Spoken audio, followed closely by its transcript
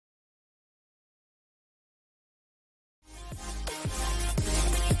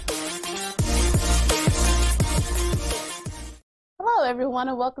Hello, everyone,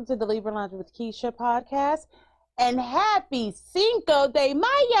 and welcome to the Libra Lounge with Keisha podcast. And happy Cinco de Mayo!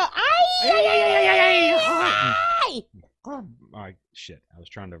 Shit. I was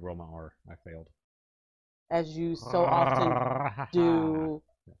trying to roll my R. I failed. As you so often do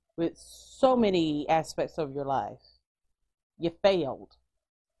with so many aspects of your life. You failed.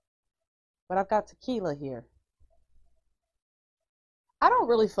 But I've got tequila here. I don't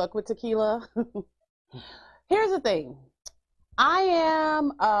really fuck with tequila. Here's the thing. I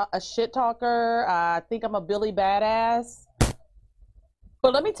am a shit talker. I think I'm a Billy Badass.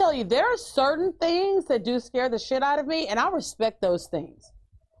 But let me tell you, there are certain things that do scare the shit out of me, and I respect those things.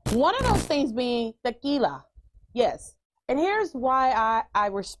 One of those things being tequila. Yes. And here's why I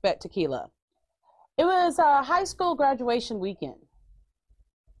respect tequila. It was a high school graduation weekend.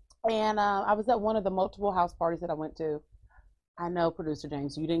 And I was at one of the multiple house parties that I went to. I know, Producer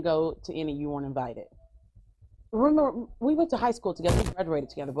James, you didn't go to any, you weren't invited. Remember, we went to high school together, we graduated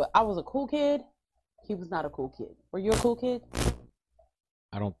together, but I was a cool kid. He was not a cool kid. Were you a cool kid?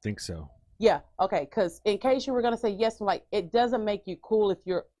 I don't think so. Yeah, okay, because in case you were going to say yes, I'm like, it doesn't make you cool if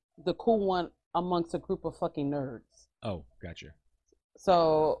you're the cool one amongst a group of fucking nerds. Oh, gotcha.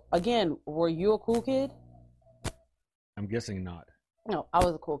 So, again, were you a cool kid? I'm guessing not. No, I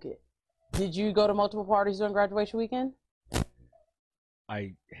was a cool kid. Did you go to multiple parties during graduation weekend?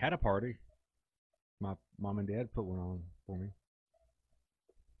 I had a party. My mom and dad put one on for me.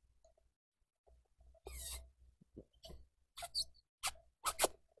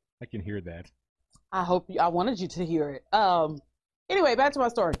 I can hear that. I wanted you to hear it. Anyway, back to my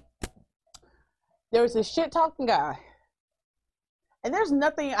story. There was a shit talking guy. And there's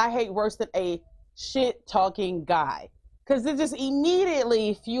nothing I hate worse than a shit talking guy. Because it just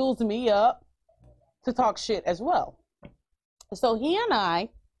immediately fuels me up to talk shit as well. So he and I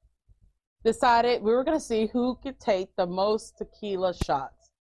decided we were going to see who could take the most tequila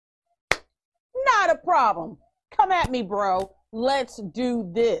shots. Not a problem. Come at me, bro. Let's do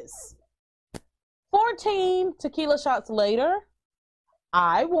this. 14 tequila shots later,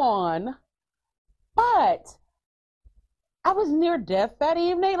 I won. But I was near death that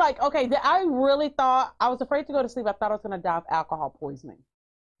evening. Like, okay, I really thought, I was afraid to go to sleep. I thought I was going to die of alcohol poisoning.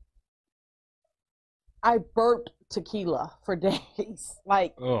 I burped tequila for days.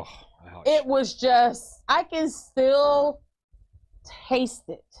 Like, oh, it was just, I can still taste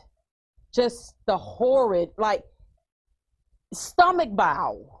it. Just the horrid, like, stomach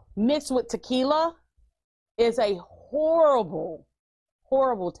bowel mixed with tequila is a horrible,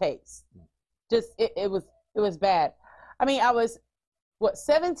 horrible taste. Just, it was bad. I mean, I was,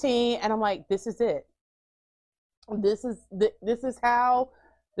 17, and I'm like, this is it. This is how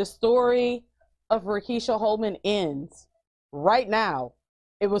the story of Rakisha Holman ends right now.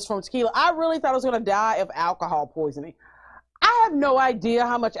 It was from tequila. I really thought I was going to die of alcohol poisoning. I have no idea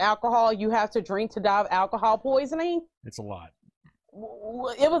how much alcohol you have to drink to die of alcohol poisoning. It's a lot.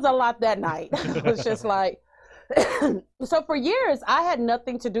 It was a lot that night. It was just like, so for years, I had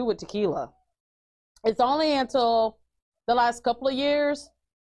nothing to do with tequila. It's only until the last couple of years,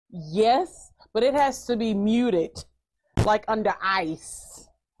 yes, but it has to be muted, like under ice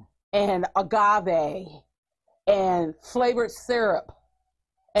and agave and flavored syrup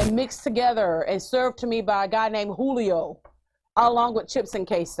and mixed together and served to me by a guy named Julio, along with chips and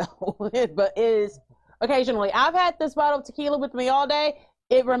queso. But it is occasionally. I've had this bottle of tequila with me all day.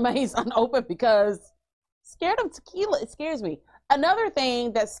 It remains unopened because scared of tequila. It scares me. Another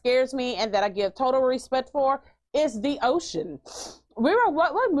thing that scares me and that I give total respect for is the ocean.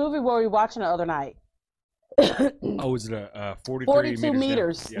 What movie were we watching the other night? Oh, is it 42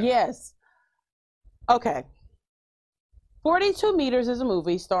 meters. Yeah. Yes. Okay. 42 Meters is a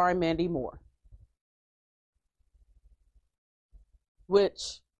movie starring Mandy Moore.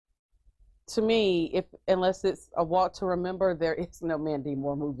 Which, to me, unless it's A Walk to Remember, there is no Mandy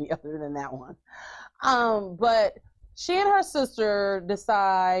Moore movie other than that one. But she and her sister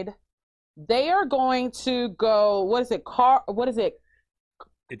decide they are going to go. What is it?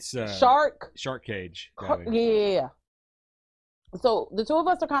 It's Shark Cage. Yeah. So the two of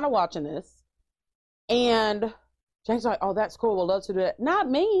us are kind of watching this, and James like, "Oh, that's cool. We'll love to do that." Not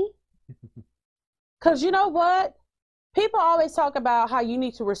me, because you know what? People always talk about how you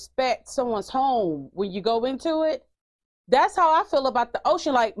need to respect someone's home when you go into it. That's how I feel about the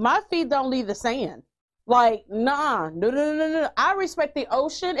ocean. Like, my feet don't leave the sand. Like, no. I respect the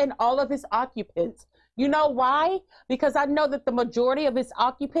ocean and all of its occupants. You know why? Because I know that the majority of its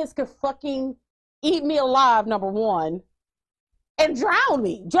occupants could fucking eat me alive, number one, and drown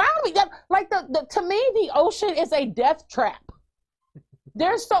me. Like, to me, the ocean is a death trap.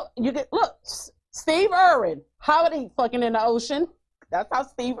 Look, Steve Irwin, how would he fucking in the ocean? That's how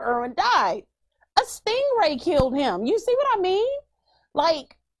Steve Irwin died. A stingray killed him. You see what I mean?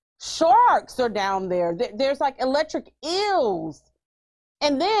 Like, sharks are down there. There's like electric eels.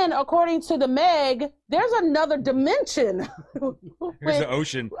 And then, according to the Meg, there's another dimension. There's the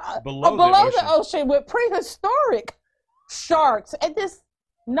ocean below the ocean with prehistoric sharks. And this,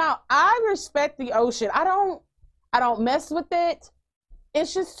 now I respect the ocean. I don't mess with it.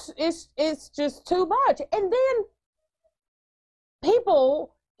 It's just too much. And then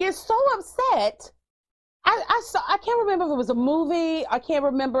people get so upset. I can't remember if it was a movie. I can't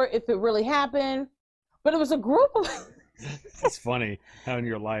remember if it really happened. But it was a group of It's funny how in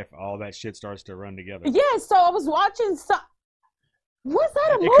your life all that shit starts to run together. Yeah, so I was watching some. Was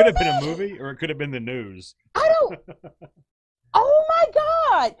that a movie? It could have been a movie, or it could have been the news. I don't. Oh my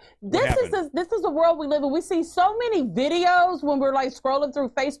God! This is the world we live in. We see so many videos when we're like scrolling through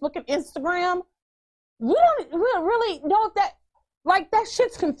Facebook and Instagram. We don't really know if that. Like, that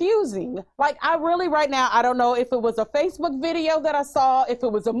shit's confusing. Like, I really, right now, I don't know if it was a Facebook video that I saw, if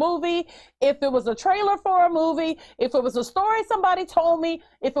it was a movie, if it was a trailer for a movie, if it was a story somebody told me,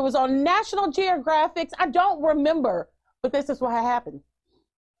 if it was on National Geographic. I don't remember. But this is what happened.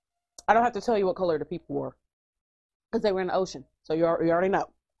 I don't have to tell you what color the people were, because they were in the ocean. So you already know.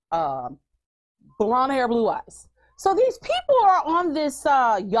 Blonde hair, blue eyes. So these people are on this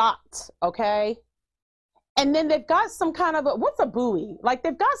yacht, okay? And then they've got some kind of what's a buoy? Like,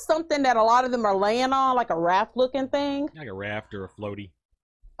 they've got something that a lot of them are laying on, like a raft looking thing. Like a raft or a floaty.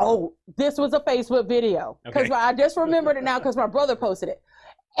 Oh, this was a Facebook video. Because I just remembered it now because my brother posted it.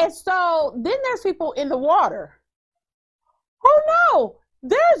 And so then there's people in the water. Oh no,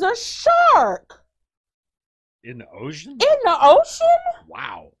 there's a shark. In the ocean? In the ocean?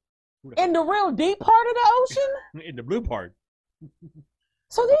 Wow. In the real deep part of the ocean? In the blue part.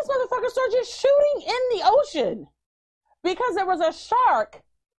 So these motherfuckers are just shooting in the ocean because there was a shark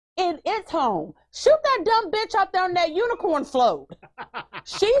in its home. Shoot that dumb bitch out there on that unicorn float.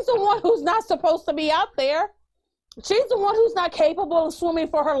 She's the one who's not supposed to be out there. She's the one who's not capable of swimming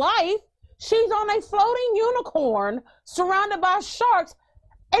for her life. She's on a floating unicorn surrounded by sharks,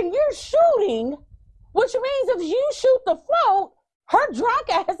 and you're shooting, which means if you shoot the float, her drunk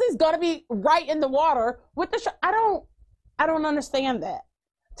ass is going to be right in the water with the shark. I don't understand that.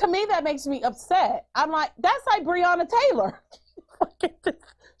 To me, that makes me upset. I'm like, that's like Breonna Taylor. He's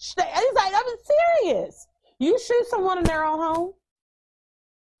like, I'm serious. You shoot someone in their own home,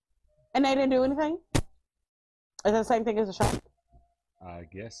 and they didn't do anything? Is that the same thing as a shark? I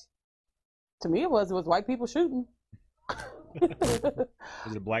guess. To me, it was white people shooting. Was it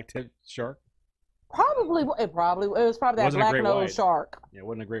a black-tipped shark? Probably. It was probably that black-nosed shark. Yeah, it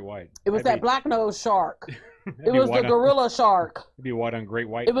wasn't a great white. It was that black-nosed shark. It was the gorilla shark. It'd be white on great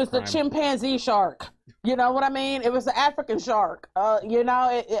white. It was the chimpanzee shark. You know what I mean? It was the African shark. You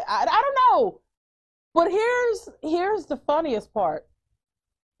know, I don't know. But here's the funniest part.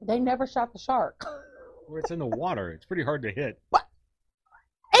 They never shot the shark. Well, it's in the water. It's pretty hard to hit. What?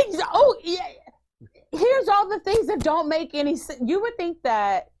 Oh, yeah. Here's all the things that don't make any sense. You would think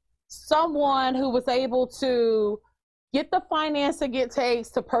that someone who was able to get the financing it takes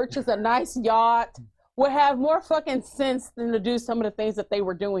to purchase a nice yacht would have more fucking sense than to do some of the things that they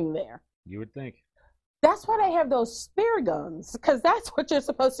were doing there. You would think. That's why they have those spear guns, because that's what you're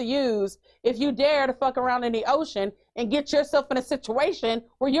supposed to use if you dare to fuck around in the ocean and get yourself in a situation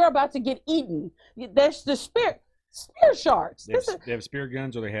where you're about to get eaten. There's the spear sharks. They have spear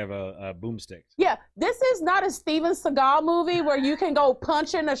guns, or they have a boomstick. Yeah, this is not a Steven Seagal movie where you can go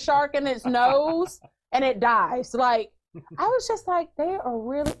punching a shark in its nose and it dies. Like, I was just like,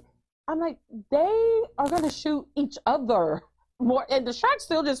 I'm like, they are going to shoot each other more. And the shark's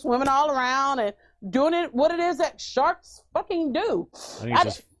still just swimming all around and doing what it is that sharks fucking do. I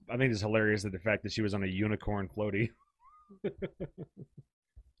think it's hilarious that the fact that she was on a unicorn floaty.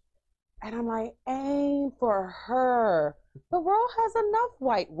 And I'm like, aim for her. The world has enough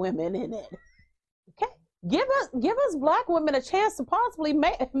white women in it. Okay, give us black women a chance to possibly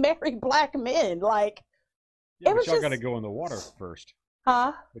marry black men. Like, yeah, but y'all got to go in the water first.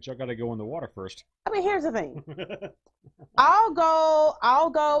 Huh? But y'all got to go in the water first. I mean, here's the thing. I'll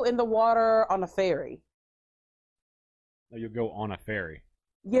go in the water on a ferry. No, you'll go on a ferry.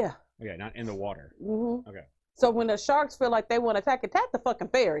 Yeah. Okay, not in the water. Mm-hmm. Okay. So when the sharks feel like they want to attack the fucking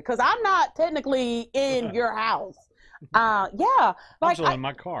ferry, because I'm not technically in your house. Yeah. Like, I'm still in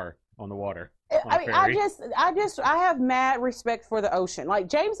my car on the water. I have mad respect for the ocean. Like,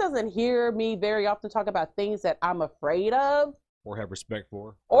 James doesn't hear me very often talk about things that I'm afraid of. Or have respect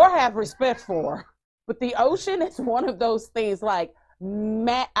for. But the ocean is one of those things, like,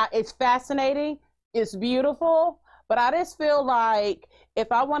 it's fascinating. It's beautiful. But I just feel like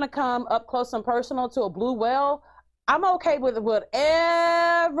if I want to come up close and personal to a blue whale, I'm okay with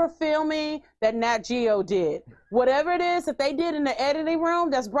whatever filming that Nat Geo did. Whatever it is that they did in the editing room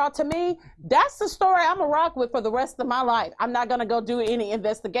that's brought to me, that's the story I'm going to rock with for the rest of my life. I'm not going to go do any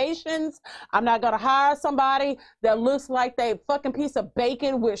investigations. I'm not going to hire somebody that looks like they fucking piece of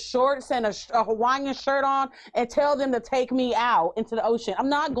bacon with shorts and a Hawaiian shirt on and tell them to take me out into the ocean. I'm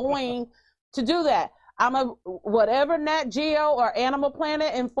not going to do that. Whatever Nat Geo or Animal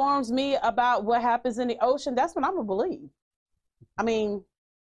Planet informs me about what happens in the ocean, that's what I'm gonna believe. I mean,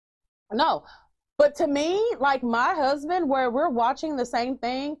 no. But to me, like my husband, where we're watching the same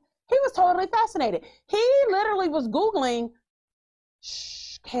thing, he was totally fascinated. He literally was Googling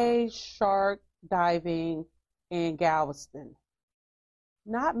cage shark diving in Galveston.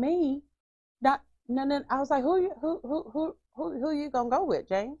 Not me. Not no. I was like, who you gonna go with,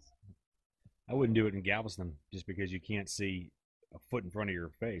 James? I wouldn't do it in Galveston just because you can't see a foot in front of your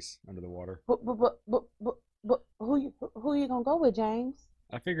face under the water. But who you gonna go with, James?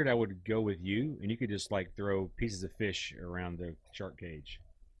 I figured I would go with you, and you could just like throw pieces of fish around the shark cage,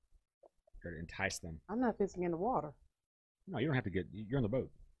 try to entice them. I'm not fishing in the water. No, you don't have to get. You're on the boat.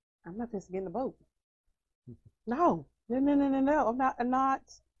 I'm not fishing in the boat. No. I'm not.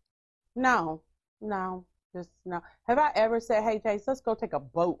 No. Just no. Have I ever said, "Hey, Jace, let's go take a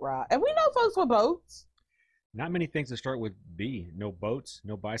boat ride"? And we know folks with boats. Not many things that start with B. No boats,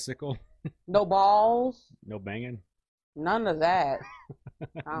 no bicycle, no balls, no banging, none of that.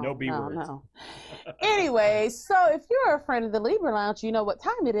 No B words. No. Anyway, so if you're a friend of the Libra Lounge, you know what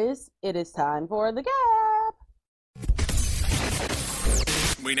time it is. It is time for the Gap.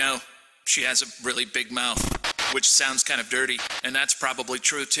 We know she has a really big mouth, which sounds kind of dirty, and that's probably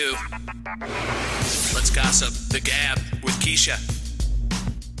true too. Let's gossip. The Gab with Keisha.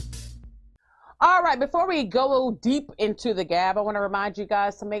 All right, before we go deep into the Gab, I want to remind you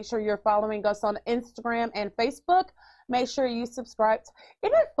guys to make sure you're following us on Instagram and Facebook. Make sure you subscribe.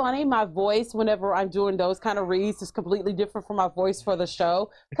 Isn't it funny, my voice, whenever I'm doing those kind of reads, is completely different from my voice for the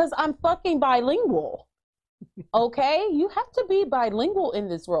show? Because I'm fucking bilingual. Okay? You have to be bilingual in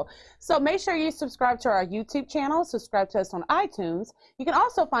this world. So make sure you subscribe to our YouTube channel, subscribe to us on iTunes. You can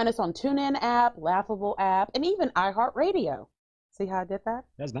also find us on TuneIn app, Laughable app, and even iHeartRadio. See how I did that?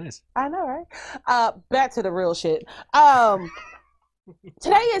 That's nice. I know, right? Back to the real shit.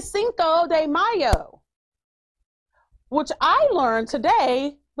 Today is Cinco de Mayo, which I learned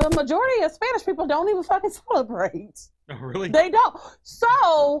today the majority of Spanish people don't even fucking celebrate. Oh, really? They don't.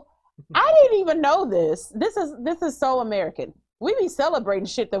 So I didn't even know this. This is so American. We be celebrating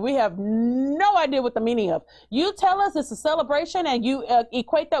shit that we have no idea what the meaning of. You tell us it's a celebration and you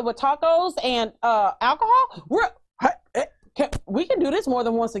equate that with tacos and alcohol. We can do this more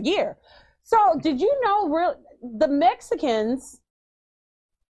than once a year. So did you know the Mexicans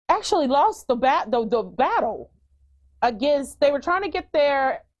actually lost the battle against, they were trying to get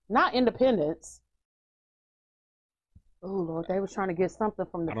their, not independence. Oh, Lord, they were trying to get something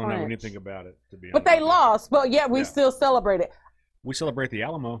from the French. I don't know anything about it, to be honest. But they lost, but yet we still celebrate it. We celebrate the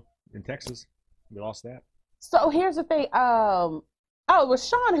Alamo in Texas. We lost that. So here's the thing. It was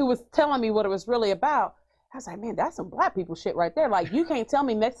Sean who was telling me what it was really about. I was like, man, that's some black people shit right there. Like, you can't tell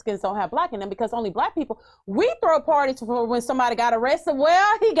me Mexicans don't have black in them, because only black people, we throw parties for when somebody got arrested.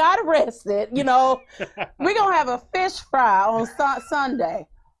 Well, he got arrested, you know. We're going to have a fish fry on Sunday.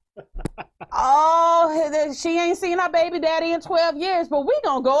 Oh, she ain't seen her baby daddy in 12 years, but we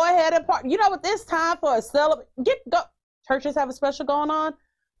going to go ahead and party. You know what, this time for a churches have a special going on?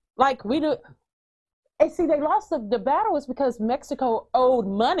 Like we do. And see, they lost the battle is because Mexico owed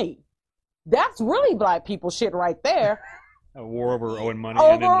money. That's really black people shit right there. A war over owing money.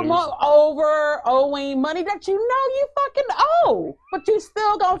 Over owing money that you know you fucking owe, but you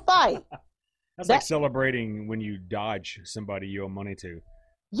still gonna fight. That's like celebrating when you dodge somebody you owe money to.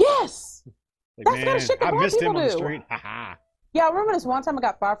 Yes. Like, that's kind of shit that I black missed people him on the do. street. Ha. Yeah, I remember this one time I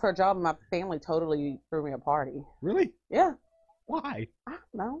got fired for a job and my family totally threw me a party. Really? Yeah. Why? I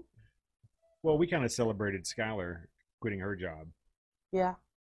don't know. Well, we kind of celebrated Skylar quitting her job. Yeah.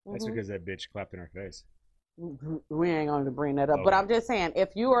 That's because that bitch clapped in our face. We ain't going to bring that up. Okay. But I'm just saying, if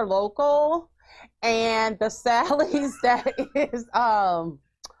you are local and the Sally's that is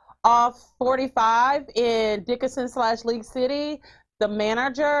off 45 in Dickinson/League City, the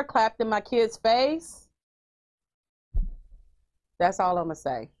manager clapped in my kid's face. That's all I'm going to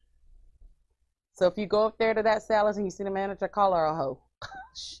say. So if you go up there to that Sally's and you see the manager, call her a hoe.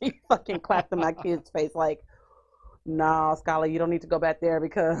 She fucking clapped in my kid's face like, no, Scholar, you don't need to go back there,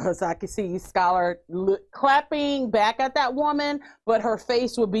 because I can see Scholar clapping back at that woman, but her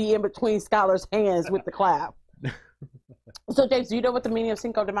face would be in between Scholar's hands with the clap. So, James, do you know what the meaning of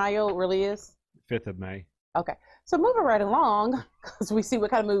Cinco de Mayo really is? 5th of May. Okay. So, moving right along, because we see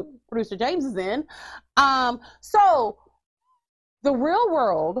what kind of mood producer James is in. So, The Real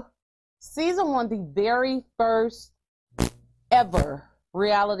World, season 1, the very first ever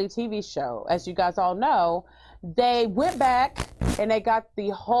reality TV show, as you guys all know, they went back and they got the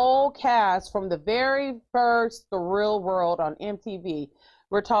whole cast from the very first The Real World on MTV.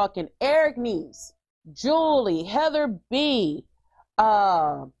 We're talking Eric Nies, Julie, Heather B,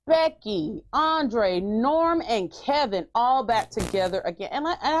 Becky, Andre, Norm, and Kevin all back together again. And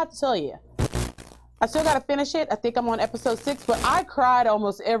I have to tell you, I still got to finish it. I think I'm on episode 6, but I cried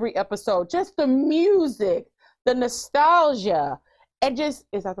almost every episode. Just the music, the nostalgia, and just,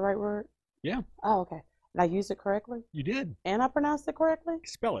 is that the right word? Yeah. Oh, okay. And I used it correctly? You did. And I pronounced it correctly?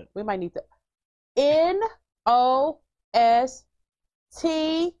 Spell it. We might need to.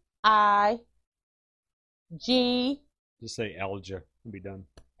 Nostalgia. Just say alga and be done.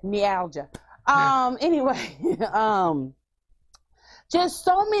 Nealgia. Anyway, just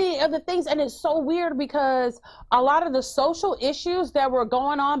so many other things, and it's so weird because a lot of the social issues that were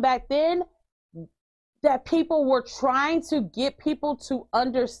going on back then that people were trying to get people to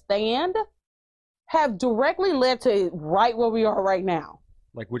understand have directly led to right where we are right now.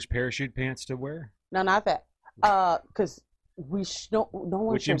 Like which parachute pants to wear? No, not that. Because no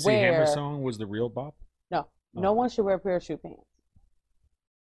one which should MC wear. Hammer song was the real bop? No one should wear parachute pants.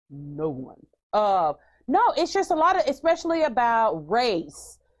 No one. No, it's just a lot of, especially about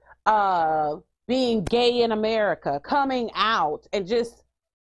race, being gay in America, coming out, and just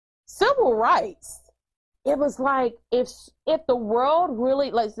civil rights. It was like if the world really,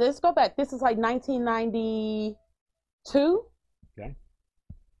 let's go back. This is like 1992. Okay.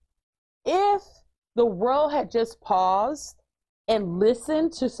 If the world had just paused and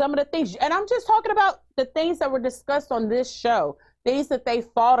listened to some of the things, and I'm just talking about the things that were discussed on this show, things that they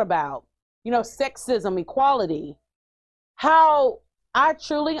fought about, sexism, equality, how I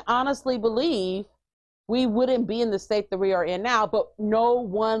truly, honestly believe we wouldn't be in the state that we are in now, but no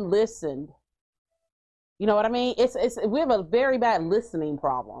one listened. You know what I mean? We have a very bad listening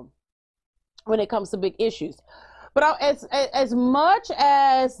problem when it comes to big issues. But as much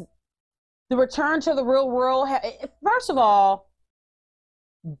as the return to the real world, first of all,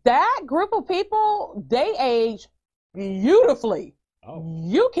 that group of people, they age beautifully. Oh.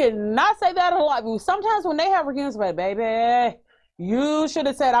 You cannot say that a lot. Sometimes when they have reunions, like, baby, you should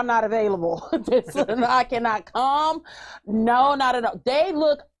have said I'm not available. I cannot come. No, not at all. They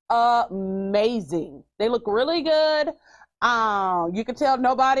look amazing. They look really good. You can tell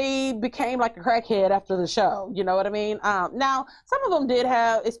nobody became like a crackhead after the show. You know what I mean? Now, some of them did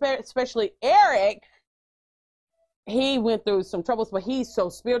have, especially Eric, he went through some troubles, but he's so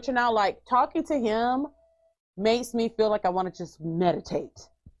spiritual now. Like, talking to him makes me feel like I want to just meditate.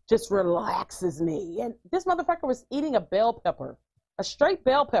 Just relaxes me. And this motherfucker was eating a bell pepper, a straight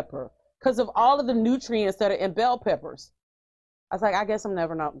bell pepper, because of all of the nutrients that are in bell peppers. I was like, I guess I'm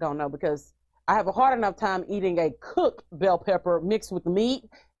never gonna know, because I have a hard enough time eating a cooked bell pepper mixed with meat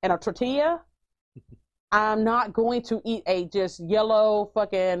and a tortilla. I'm not going to eat a just yellow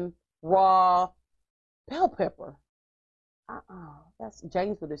fucking raw bell pepper. That's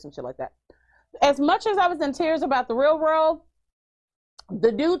James would do some shit like that. As much as I was in tears about the real world,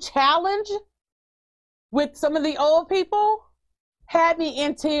 the new challenge with some of the old people had me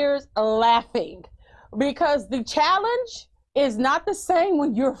in tears laughing, because the challenge is not the same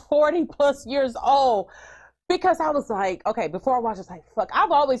when you're 40 plus years old. Because I was like, okay, before I watched, I was like, fuck,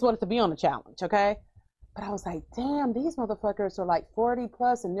 I've always wanted to be on a challenge, okay? But I was like, damn, these motherfuckers are like 40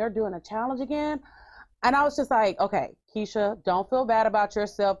 plus and they're doing a challenge again. And I was just like, okay, Keisha, don't feel bad about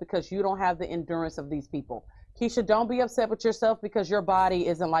yourself because you don't have the endurance of these people. Keisha, don't be upset with yourself because your body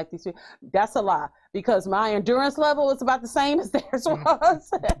isn't like these people. That's a lie, because my endurance level is about the same as theirs was.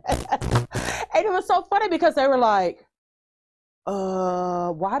 And it was so funny because they were like,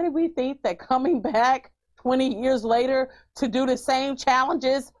 why did we think that coming back 20 years later to do the same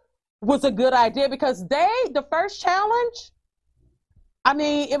challenges was a good idea? Because the first challenge, I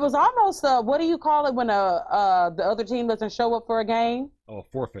mean, it was almost what do you call it when the other team doesn't show up for a game? Oh,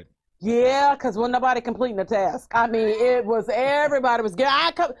 forfeit. Yeah, because when nobody completing the task. I mean, it was, everybody was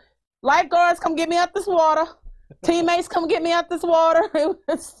getting, lifeguards, come get me out this water. Teammates, come get me out this water. It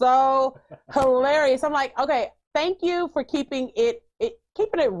was so hilarious. I'm like, okay, thank you for keeping it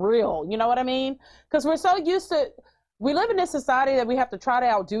real. You know what I mean? Because we're so used to, we live in this society that we have to try to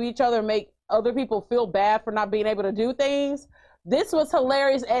outdo each other and make other people feel bad for not being able to do things. This was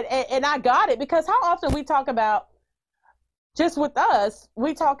hilarious, and I got it, because how often we talk about, just with us,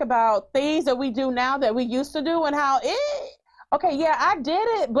 we talk about things that we do now that we used to do, and how Okay, yeah, I did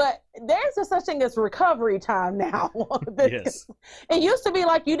it, but there's a such thing as recovery time now. Yes. It used to be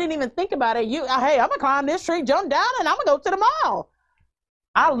like you didn't even think about it. Hey, I'm gonna climb this tree, jump down, and I'm gonna go to the mall.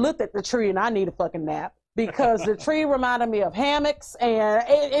 I looked at the tree and I need a fucking nap because the tree reminded me of hammocks, and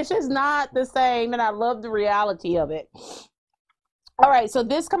it's just not the same. And I love the reality of it. All right, so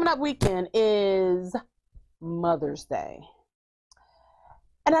this coming up weekend is Mother's Day.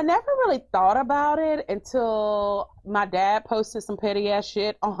 And I never really thought about it until my dad posted some petty ass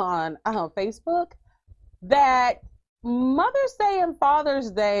shit on Facebook that Mother's Day and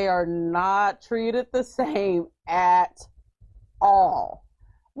Father's Day are not treated the same at all.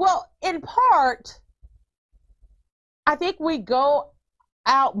 Well, in part, I think we go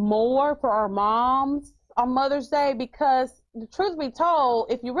out more for our moms on Mother's Day because the truth be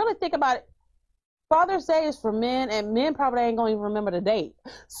told, if you really think about it, Father's Day is for men, and men probably ain't gonna even remember the date.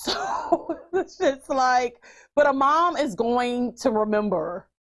 So it's just like, but a mom is going to remember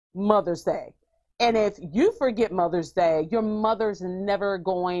Mother's Day. And if you forget Mother's Day, your mother's never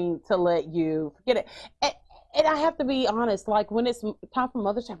going to let you forget it. And I have to be honest, like when it's time for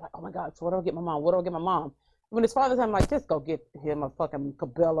Mother's Day, I'm like, oh my God, so what do I get my mom? What do I get my mom? When it's Father's Day, I'm like, just go get him a fucking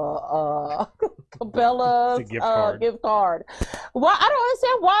Cabela's gift card. Well, I don't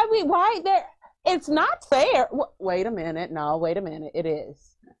understand why there. It's not fair. Wait a minute. No, wait a minute. It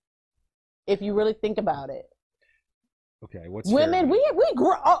is. If you really think about it. Okay, what's women? fair? We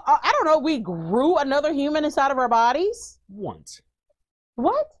grew. I don't know. We grew another human inside of our bodies. Once.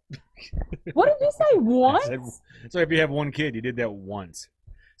 What? What did you say? Once? So if you have one kid, you did that once.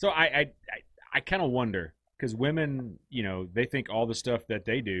 So I kind of wonder because women, you know, they think all the stuff that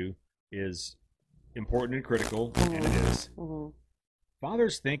they do is important and critical, and it is. Mm-hmm.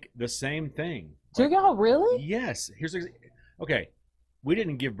 Fathers think the same thing. Do y'all really? Yes. Okay. We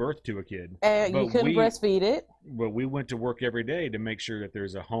didn't give birth to a kid. And you couldn't breastfeed it. But we went to work every day to make sure that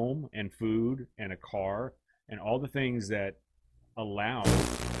there's a home and food and a car and all the things that allow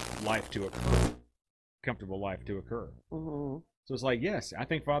life to occur, comfortable life to occur. Mm-hmm. So it's like, yes, I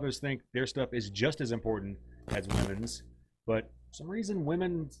think fathers think their stuff is just as important as women's, but for some reason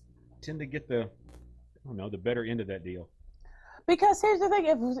women tend to get the better end of that deal. Because here's the thing: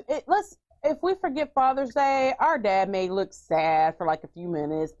 if we forget Father's Day, our dad may look sad for like a few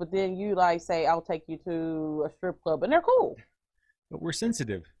minutes, but then you like say, "I'll take you to a strip club," and they're cool. But we're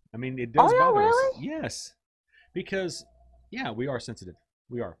sensitive. I mean, it does bother really? us. Yes, because we are sensitive.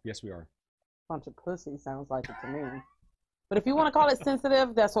 We are. Yes, we are. Bunch of pussy sounds like it to me. But if you want to call it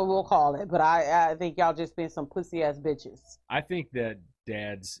sensitive, that's what we'll call it. But I think y'all just being some pussy ass bitches. I think that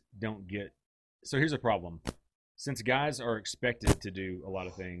dads don't get. So here's a problem. Since guys are expected to do a lot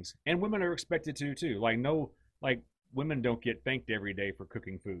of things, and women are expected to too. Like women don't get thanked every day for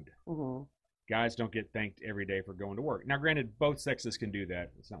cooking food. Mm-hmm. Guys don't get thanked every day for going to work. Now, granted, both sexes can do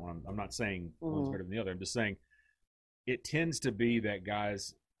that. It's not what I'm not saying one's better than the other. I'm just saying it tends to be that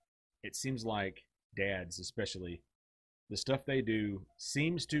guys. It seems like dads, especially, the stuff they do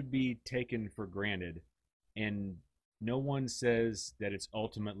seems to be taken for granted, and no one says that it's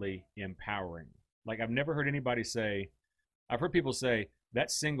ultimately empowering. Like, I've never heard anybody say, I've heard people say, that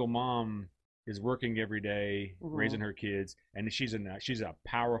single mom is working every day, raising her kids, and she's a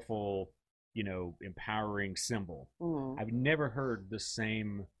powerful, empowering symbol. I've never heard the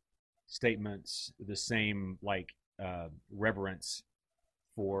same statements, the same, reverence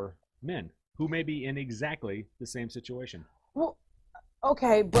for men who may be in exactly the same situation. Well,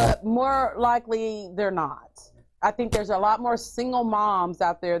 okay, but more likely they're not. I think there's a lot more single moms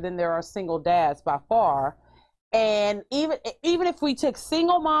out there than there are single dads by far. And even if we took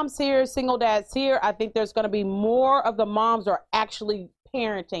single moms here, single dads here, I think there's going to be more of the moms are actually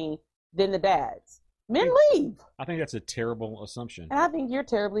parenting than the dads. Men leave. I think that's a terrible assumption. And I think you're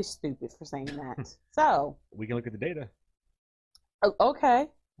terribly stupid for saying that. So we can look at the data. Okay.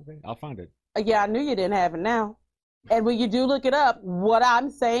 I'll find it. Yeah, I knew you didn't have it now. And when you do look it up, what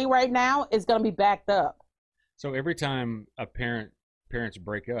I'm saying right now is going to be backed up. So every time parents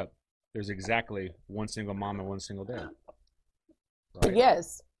break up, there's exactly one single mom and one single dad. Right?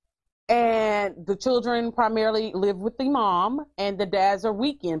 Yes. And the children primarily live with the mom, and the dads are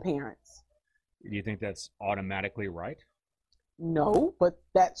weekend parents. Do you think that's automatically right? No, but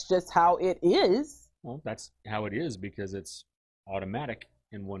that's just how it is. Well, that's how it is because it's automatic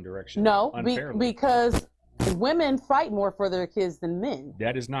in one direction. No, because women fight more for their kids than men.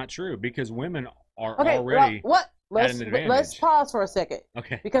 That is not true because women are already at an advantage. Let's pause for a second.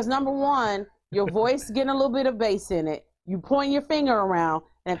 Okay. Because number one, your voice getting a little bit of bass in it. You point your finger around.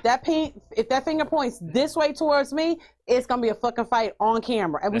 And if that finger points this way towards me, it's gonna be a fucking fight on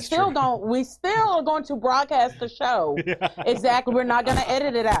camera. And we still are going to broadcast the show. Yeah. Exactly. We're not gonna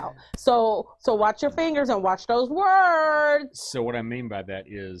edit it out. So watch your fingers and watch those words. So what I mean by that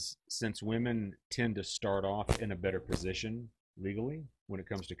is, since women tend to start off in a better position legally when it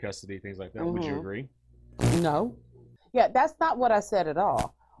comes to custody, things like that, would you agree? No. Yeah, that's not what I said at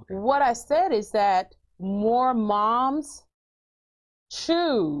all. Okay. What I said is that more moms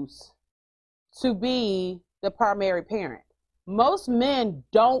choose to be the primary parent. Most men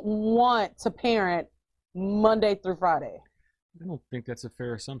don't want to parent Monday through Friday. I don't think that's a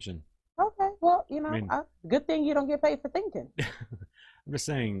fair assumption. Okay, well, good thing you don't get paid for thinking. I'm just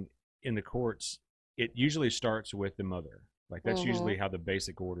saying, in the courts, it usually starts with the mother. Like, that's usually how the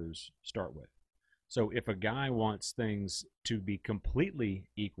basic orders start with. So if a guy wants things to be completely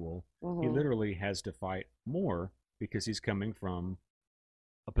equal, he literally has to fight more because he's coming from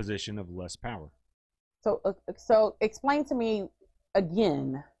a position of less power. So explain to me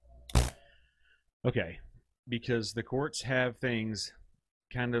again. Okay, because the courts have things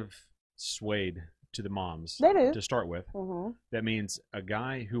kind of swayed to the moms. They do. To start with. That means a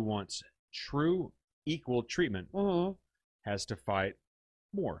guy who wants true equal treatment has to fight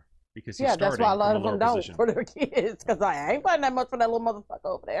more because he's starting that's why a lot of from a them lower don't position. for their kids, because I ain't fighting that much for that little motherfucker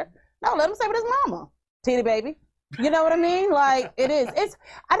over there. No, let him stay with his mama, teeny baby. You know what I mean? Like, it is. And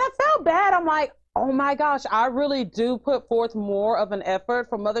I felt bad. I'm like, oh my gosh, I really do put forth more of an effort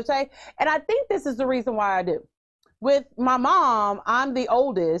for Mother's Day. And I think this is the reason why I do. With my mom, I'm the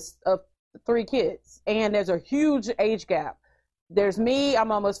oldest of 3 kids, and there's a huge age gap. There's me,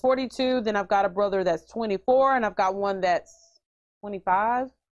 I'm almost 42. Then I've got a brother that's 24, and I've got one that's 25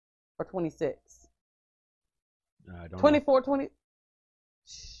 or 26. I don't 24, know. 20.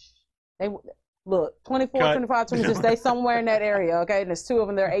 They look, 24, Cut. 25, 26. They somewhere in that area, okay? And there's 2 of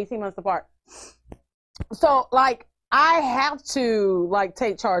them. They're 18 months apart. So, like, I have to, like,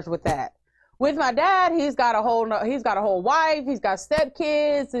 take charge with that. With my dad, he's got a whole wife. He's got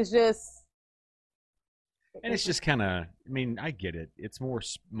stepkids. It's just. And it's just kind of, I mean, I get it. It's more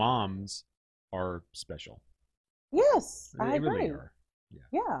moms are special. Yes, They I agree. really are.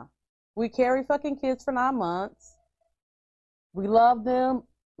 Yeah. We carry fucking kids for 9 months. We love them.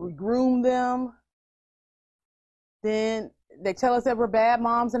 We groom them. Then they tell us that we're bad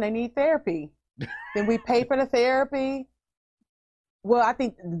moms and they need therapy. Then we pay for the therapy. Well, I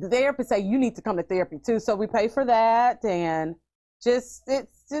think the therapist say you need to come to therapy too, so we pay for that. And it's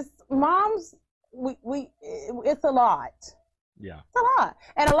just moms. It's a lot. Yeah. It's a lot.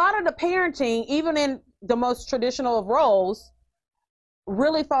 And a lot of the parenting, even in the most traditional of roles,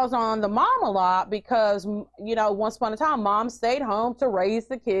 really falls on the mom a lot because, once upon a time, mom stayed home to raise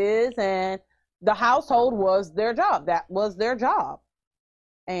the kids and the household was their job. That was their job.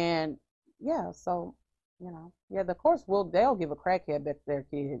 And so, of course, they'll give a crackhead back to their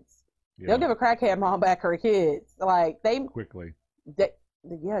kids. Yeah. They'll give a crackhead mom back her kids. Like, Quickly.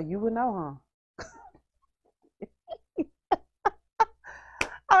 You would know, huh?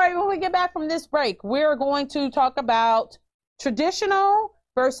 All right, when we get back from this break, we're going to talk about traditional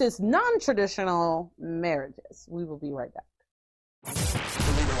versus non-traditional marriages. We will be right back. The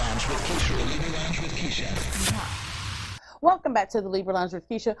Libra Lounge with Keisha. The Libra Lounge with Keisha. Welcome back to the Libra Lounge with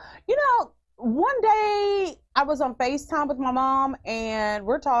Keisha. One day I was on FaceTime with my mom and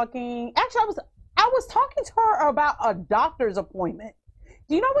we're talking. Actually, I was talking to her about a doctor's appointment.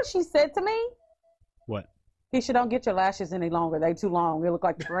 Do you know what she said to me? What? Keisha, don't get your lashes any longer. They too long. They look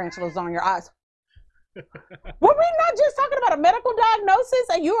like the tarantulas on your eyes. Were we not just talking about a medical diagnosis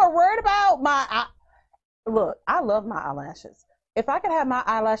and you are worried about my Look, I love my eyelashes. If I could have my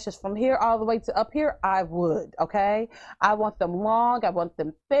eyelashes from here all the way to up here, I would, okay? I want them long. I want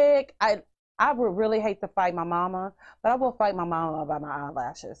them thick. I would really hate to fight my mama, but I will fight my mama about my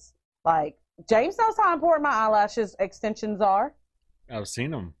eyelashes. Like, James knows how important my eyelashes extensions are. I've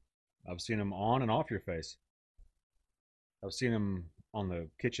seen them. I've seen them on and off your face. I've seen them on the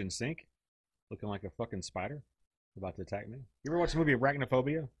kitchen sink, looking like a fucking spider about to attack me. You ever watch the movie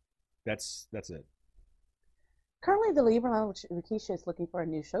Arachnophobia? That's it. Currently, the Libra Lounge with Keisha is looking for a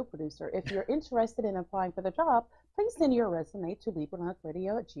new show producer. If you're interested in applying for the job, please send your resume to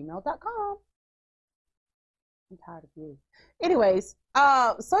libraloungeradio@gmail.com. I'm tired of you. Anyways,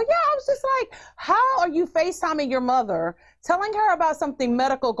 I was just like, how are you FaceTiming your mother, telling her about something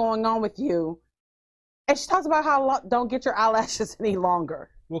medical going on with you, and she talks about how don't get your eyelashes any longer.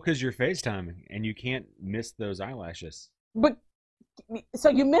 Well, because you're FaceTiming and you can't miss those eyelashes. But so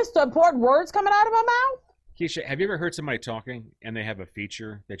you missed the important words coming out of my mouth? Keisha, have you ever heard somebody talking and they have a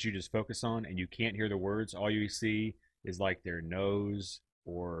feature that you just focus on and you can't hear the words? All you see is like their nose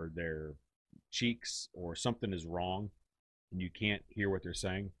or their cheeks or something is wrong and you can't hear what they're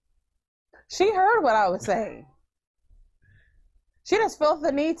saying? She heard what I was saying. She just felt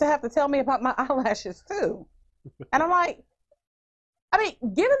the need to have to tell me about my eyelashes too. And I'm like, I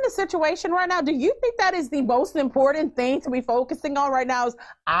mean, given the situation right now, do you think that is the most important thing to be focusing on right now is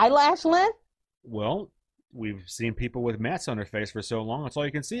eyelash length? Well, we've seen people with mats on their face for so long, that's all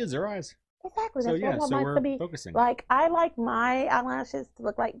you can see is their eyes. Exactly. So That's yeah, what so I we're to be focusing. like. I like my eyelashes to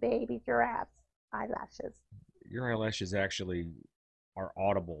look like baby giraffes eyelashes. Your eyelashes actually are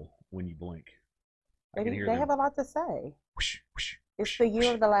audible when you blink. I can hear They them. have a lot to say. Whoosh, whoosh, It's whoosh, the year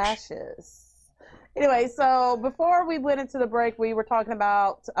whoosh, of the whoosh. lashes. Anyway, so before we went into the break, we were talking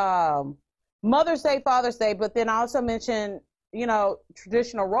about Mother's Day, Father's Day, but then I also mentioned,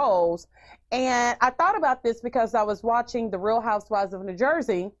 traditional roles. And I thought about this because I was watching The Real Housewives of New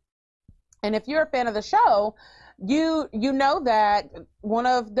Jersey. And if you're a fan of the show, you know that one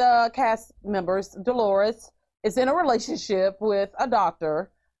of the cast members, Dolores, is in a relationship with a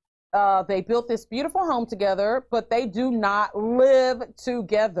doctor. They built this beautiful home together, but they do not live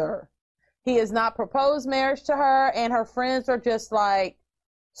together. He has not proposed marriage to her, and her friends are just like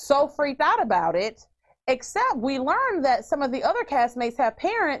so freaked out about it. Except we learned that some of the other castmates have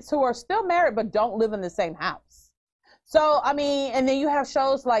parents who are still married but don't live in the same house. So, I mean, and then you have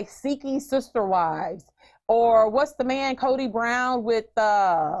shows like Seeking Sister Wives, or what's the man, Cody Brown, with,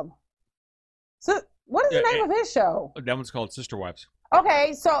 so what is the name of his show? That one's called Sister Wives.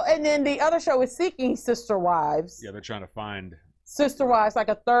 Okay, so, and then the other show is Seeking Sister Wives. Yeah, they're trying to find Sister Wives, like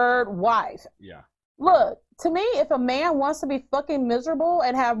a third wife. Yeah. Look, to me, if a man wants to be fucking miserable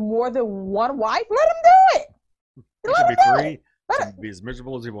and have more than one wife, let him do it. He should be free to be as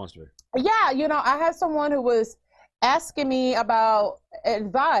miserable as he wants to be. Yeah, I had someone who was asking me about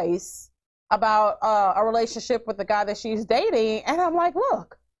advice about a relationship with the guy that she's dating, and I'm like,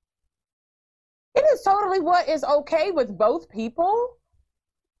 look, it is totally what is okay with both people.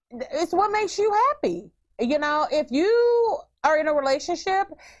 It's what makes you happy. If you are in a relationship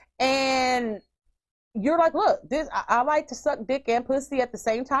and you're like, look, I like to suck dick and pussy at the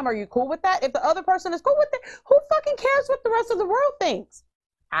same time. Are you cool with that? If the other person is cool with it, who fucking cares what the rest of the world thinks?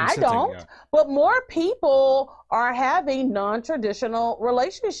 I don't. Yeah. But more people are having non-traditional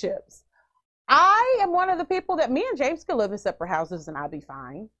relationships. I am one of the people that me and James could live in separate houses and I'd be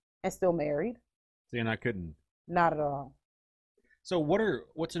fine and still married. See, and I couldn't. Not at all. So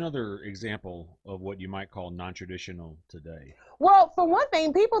what's another example of what you might call non-traditional today? Well, for one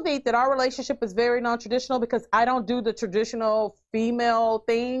thing, people think that our relationship is very non-traditional because I don't do the traditional female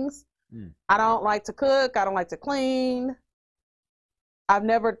things. I don't like to cook. I don't like to clean. I've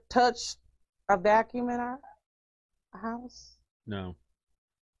never touched a vacuum in our house. No.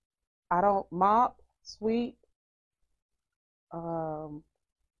 I don't mop, sweep. So,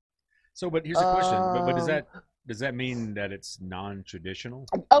 but here's a question. But does that mean that it's non-traditional?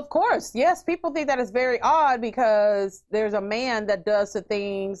 Of course, yes. People think that it's very odd because there's a man that does the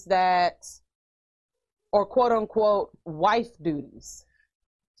things that, or quote unquote, wife duties.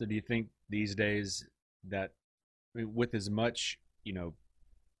 So do you think these days that, with as much,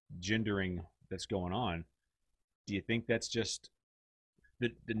 gendering that's going on, do you think that's just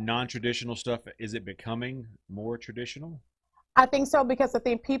the non-traditional stuff? Is it becoming more traditional? I think so, because I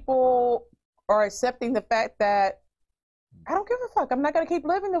think people are accepting the fact that I don't give a fuck. I'm not going to keep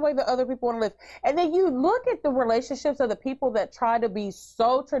living the way that other people want to live. And then you look at the relationships of the people that try to be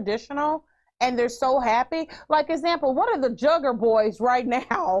so traditional and they're so happy. Like, example, one of the Jugger boys right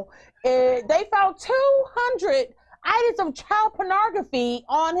now, they found 200 items of child pornography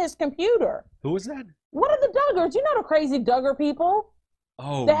on his computer. Who was that? One of the Duggars. You know the crazy Duggar people?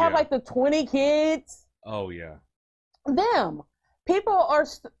 Oh, They have like the 20 kids. Oh, yeah. Them. People are,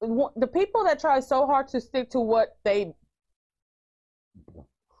 the people that try so hard to stick to what they,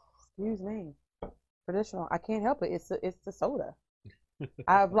 excuse me, traditional, I can't help it. It's the soda.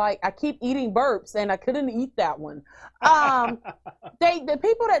 I keep eating burps and I couldn't eat that one. The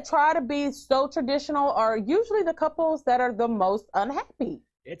people that try to be so traditional are usually the couples that are the most unhappy.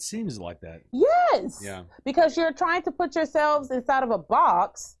 It seems like that. Yes. Yeah. Because you're trying to put yourselves inside of a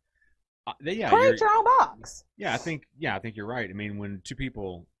box. Create your own box. Yeah, I think you're right. I mean, when two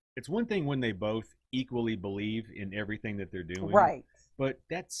people, it's one thing when they both equally believe in everything that they're doing. Right. But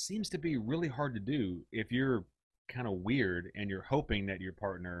that seems to be really hard to do if you're kind of weird and you're hoping that your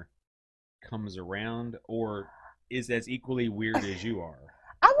partner comes around or is as equally weird as you are.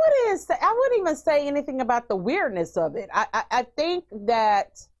 I wouldn't even say anything about the weirdness of it. I think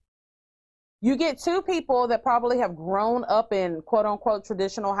that you get two people that probably have grown up in quote unquote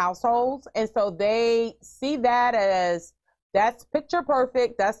traditional households, and so they see that as That's picture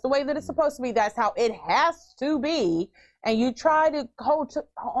perfect. That's the way that it's supposed to be. That's how it has to be. And you try to hold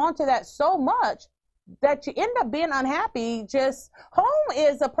on to that so much that you end up being unhappy. Just home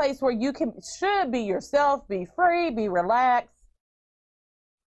is a place where you should be yourself, be free, be relaxed.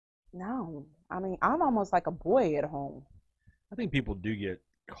 No, I mean, I'm almost like a boy at home. I think people do get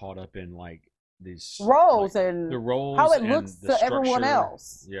caught up in like these roles, like, and the roles, how it and looks the to everyone structure.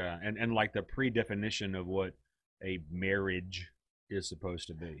 else. Yeah, and like the pre-definition of what a marriage is supposed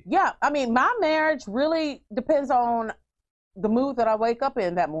to be. Yeah, I mean, my marriage really depends on the mood that I wake up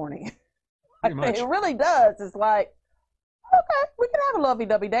in that morning. Pretty much. It really does. It's like, okay, we can have a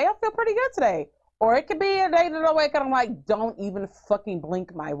lovey-dovey day. I feel pretty good today. Or it could be a day that I wake up and I'm like, don't even fucking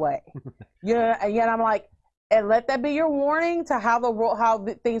blink my way. And yet I'm like, and let that be your warning to how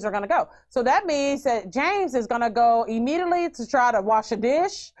the things are going to go. So that means that James is going to go immediately to try to wash a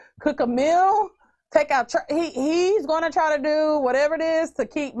dish, cook a meal, take out, he's going to try to do whatever it is to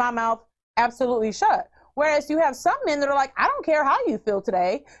keep my mouth absolutely shut. Whereas you have some men that are like, I don't care how you feel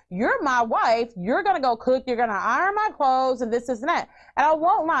today. You're my wife. You're going to go cook. You're going to iron my clothes and this and that. And I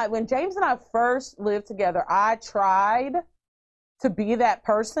won't lie. When James and I first lived together, I tried to be that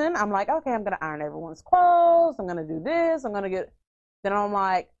person. I'm like, okay, I'm going to iron everyone's clothes. I'm going to do this. Then I'm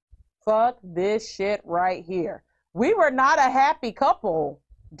like, fuck this shit right here. We were not a happy couple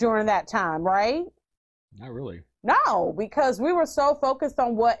during that time, right? Not really. No, because we were so focused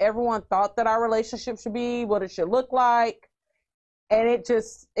on what everyone thought that our relationship should be, what it should look like. And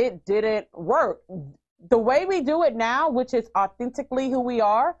it didn't work. The way we do it now, which is authentically who we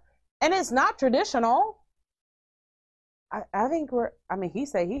are, and it's not traditional. I think he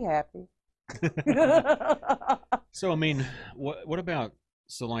say he happy. So, I mean, what about,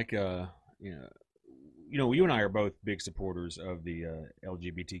 so like, you and I are both big supporters of the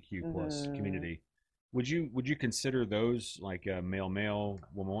LGBTQ plus community. Would you consider those like male,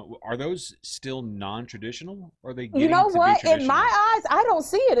 woman? Are those still non-traditional? Or are they getting You know to what? be traditional? In my eyes, I don't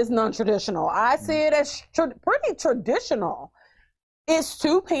see it as non-traditional. I see it as pretty traditional. It's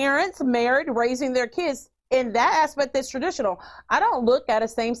two parents married, raising their kids. In that aspect, it's traditional. I don't look at a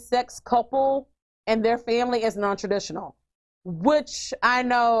same-sex couple and their family as non-traditional, which I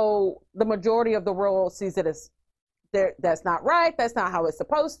know the majority of the world sees it as that's not right. That's not how it's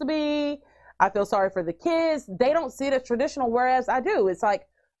supposed to be. I feel sorry for the kids. They don't see it as traditional, whereas I do. It's like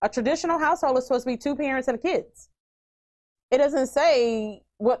a traditional household is supposed to be two parents and kids. It doesn't say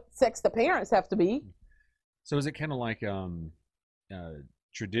what sex the parents have to be. So is it kind of like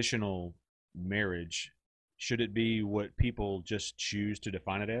traditional marriage? Should it be what people just choose to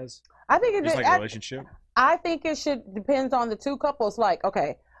define it as? I think it just like a relationship. I think it should depends on the two couples. Like,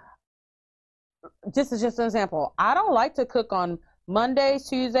 okay, this is just an example. I don't like to cook on Mondays,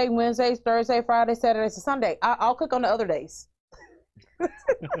 Tuesdays, Wednesdays, Thursday, Friday, Saturdays, and Sunday. I'll cook on the other days.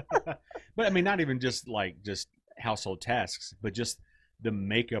 But I mean, not even just household tasks, but just the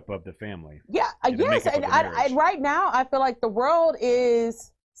makeup of the family. Yeah, yes, and right now I feel like the world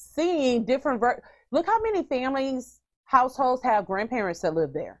is seeing different. Look how many households have grandparents that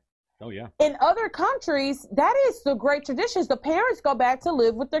live there. Oh yeah. In other countries, that is the great traditions. The parents go back to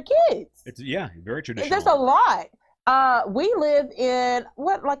live with their kids. It's very traditional. There's a lot. We live in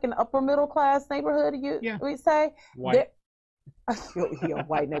like an upper middle class neighborhood. We say white.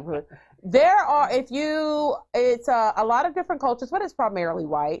 White neighborhood. There are, it's a lot of different cultures, but it's primarily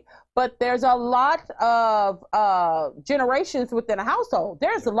white. But there's a lot of generations within a household.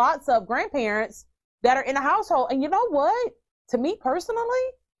 There's lots of grandparents that are in a household, and you know what? To me personally,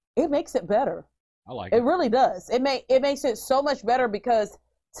 it makes it better. I like it. It really does. It makes it so much better because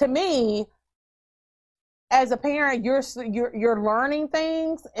to me, as a parent, you're learning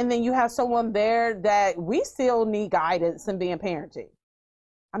things, and then you have someone there that we still need guidance in being parenting.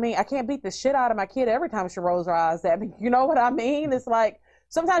 I mean, I can't beat the shit out of my kid every time she rolls her eyes at me. You know what I mean? It's like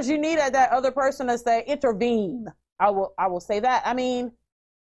sometimes you need that other person to say intervene. I will say that. I mean,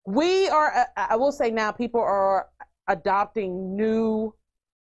 I will say now people are adopting new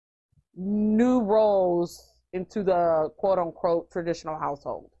roles into the quote unquote traditional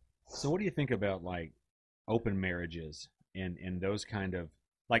household. So what do you think about like open marriages and those kind of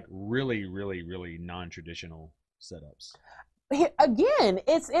like really, really, really non-traditional setups? Again,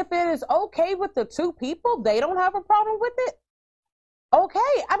 it's if it is okay with the two people, they don't have a problem with it.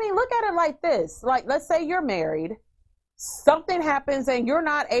 Okay. I mean, look at it like this. Like, let's say you're married, something happens and you're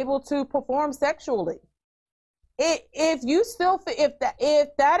not able to perform sexually. If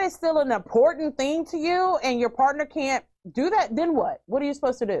that is still an important thing to you and your partner can't do that, then what? What are you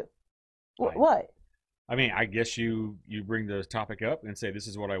supposed to do? Right. What? I mean, I guess you bring the topic up and say, this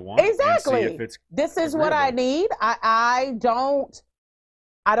is what I want. Exactly. And see if it's this is what I need. I don't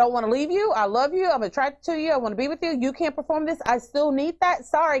want to leave you. I love you. I'm attracted to you. I want to be with you. You can't perform this. I still need that.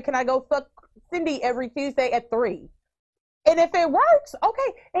 Sorry. Can I go fuck Cindy every Tuesday at 3? And if it works,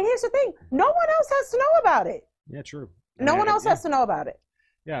 okay. And here's the thing. No one else has to know about it. Yeah, true. No one else has to know about it.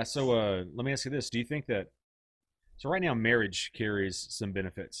 Yeah. So let me ask you this. Do you think that, so right now marriage carries some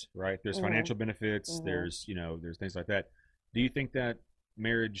benefits, right? There's financial benefits. There's, there's things like that. Do you think that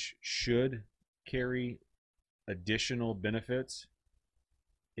marriage should carry additional benefits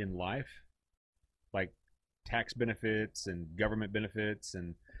in life, like tax benefits and government benefits,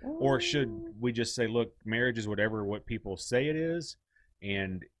 and or should we just say, look, marriage is what people say it is,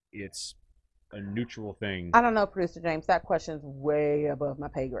 and it's a neutral thing? I don't know, Producer James. That question's way above my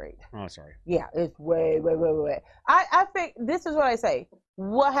pay grade. Oh, sorry. Yeah, it's way. I think this is what I say.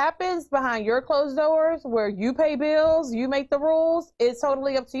 What happens behind your closed doors, where you pay bills, you make the rules, it's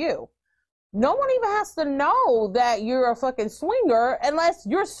totally up to you. No one even has to know that you're a fucking swinger unless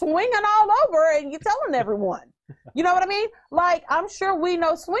you're swinging all over and you're telling everyone. You know what I mean? Like, I'm sure we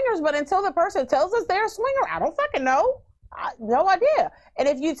know swingers, but until the person tells us they're a swinger, I don't fucking know. No idea. And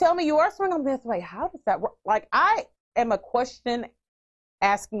if you tell me you are a swinger, I'm just like, how does that work? Like, I am a question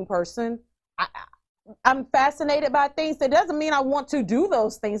asking person. I'm fascinated by things. That doesn't mean I want to do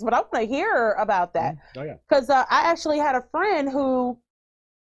those things, but I want to hear about that. Oh, yeah. Because I actually had a friend who,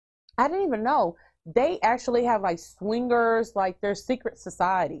 I didn't even know, they actually have like swingers, like there's secret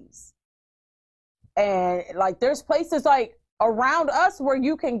societies. And like there's places like around us where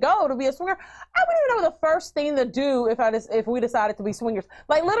you can go to be a swinger. I wouldn't even know the first thing to do if we decided to be swingers.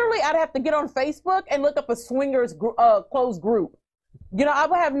 Like literally I'd have to get on Facebook and look up a swingers closed group. I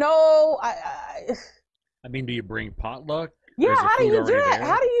would have no I mean, do you bring potluck? Yeah, how do you do that?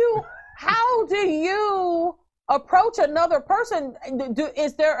 There? How do you approach another person?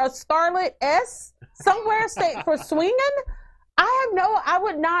 Is there a Scarlet S somewhere for swinging? I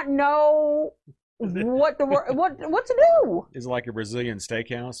would not know what to do. Is it like a Brazilian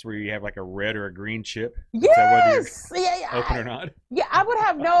steakhouse where you have like a red or a green chip? Yes. Open or not? Yeah, I would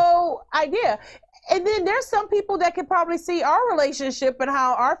have no idea. And then there's some people that could probably see our relationship and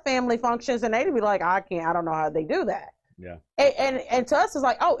how our family functions, and they'd be like, I don't know how they do that. Yeah. And to us, it's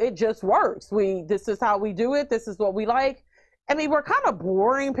like, oh, it just works. This is how we do it. This is what we like. I mean, we're kind of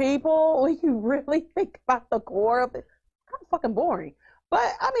boring people when you really think about the core of it. Kind of fucking boring.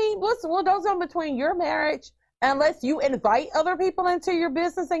 But I mean, what goes on between your marriage, unless you invite other people into your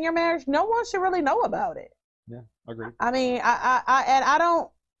business and your marriage, no one should really know about it. Yeah, agreed. I mean, I don't.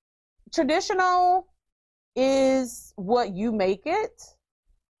 Traditional is what you make it,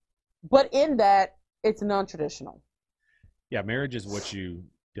 but in that, it's non-traditional. Yeah, marriage is what you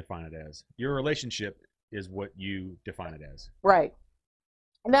define it as. Your relationship is what you define it as. Right.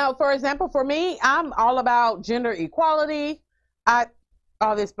 Now, for example, for me, I'm all about gender equality.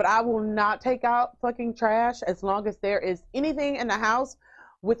 But I will not take out fucking trash as long as there is anything in the house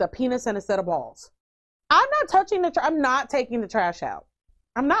with a penis and a set of balls. I'm not touching I'm not taking the trash out.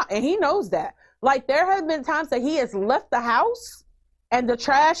 I'm not, and he knows that. Like, there have been times that he has left the house and the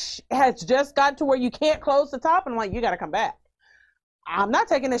trash has just gotten to where you can't close the top, and I'm like, you got to come back. I'm not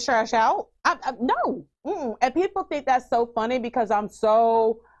taking this trash out. No. Mm-mm. And people think that's so funny because I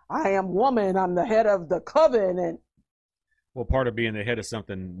am woman. I'm the head of the coven. And well, part of being the head of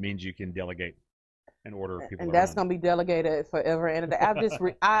something means you can delegate and order people and that's going to be delegated forever and a day.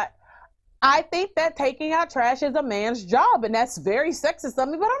 I think that taking out trash is a man's job, and that's very sexist of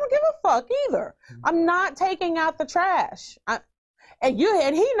me, but I don't give a fuck either. I'm not taking out the trash. And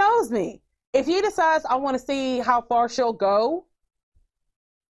he knows me. If he decides I want to see how far she'll go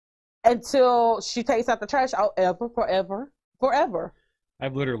until she takes out the trash, forever.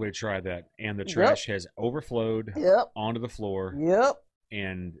 I've literally tried that, and the trash has overflowed onto the floor. Yep.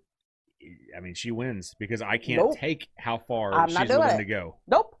 And I mean, she wins because I can't take how far she's willing to go.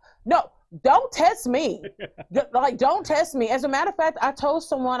 Nope. No. Don't test me. Don't test me. As a matter of fact, I told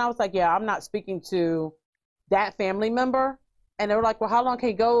someone, I was like, yeah, I'm not speaking to that family member. And they were like, well, how long can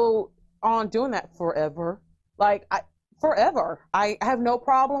you go on doing that? Forever. Forever. I have no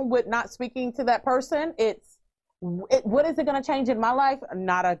problem with not speaking to that person. What is it going to change in my life?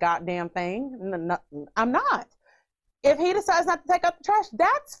 Not a goddamn thing. No, I'm not. If he decides not to take out the trash,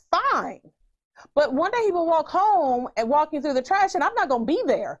 that's fine. But one day he will walk home and walking through the trash, and I'm not going to be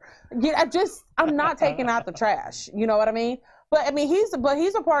there. I'm not taking out the trash. You know what I mean? But I mean, he's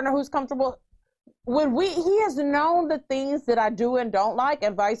a partner who's comfortable. He has known the things that I do and don't like,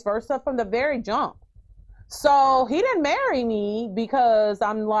 and vice versa from the very jump. So he didn't marry me because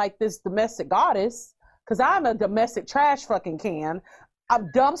I'm like this domestic goddess. because I'm a domestic trash fucking can. I'm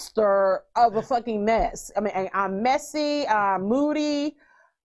dumpster of a fucking mess. I mean, I'm messy, I'm moody.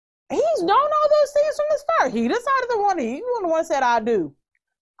 He's known all those things from the start. He decided to want it. He was the one that said, I do.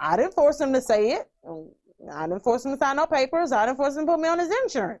 I didn't force him to say it. I didn't force him to sign no papers. I didn't force him to put me on his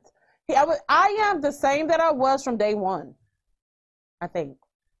insurance. I am the same that I was from day one, I think.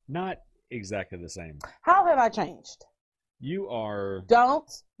 Not exactly the same. How have I changed? You are... Don't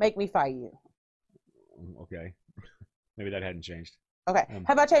make me fight you. Okay. Maybe that hadn't changed. Okay.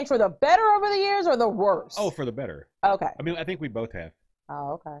 Have I changed for the better over the years or the worse? Oh, for the better. Okay. I mean, I think we both have.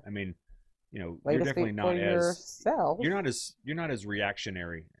 Oh, okay. I mean, you're speak definitely not for as yourself. you're not as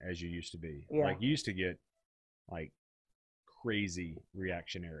reactionary as you used to be. Yeah. Like you used to get like crazy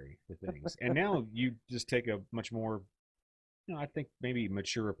reactionary to things, and now you just take a much more, I think maybe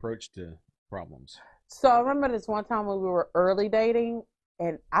mature approach to problems. So I remember this one time when we were early dating,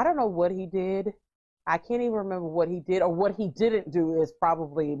 and I don't know what he did. I can't even remember what he did, or what he didn't do is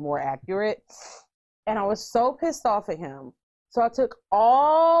probably more accurate. And I was so pissed off at him. So I took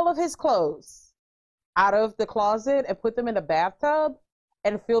all of his clothes out of the closet and put them in the bathtub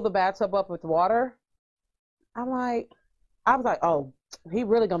and filled the bathtub up with water. I was like, oh, he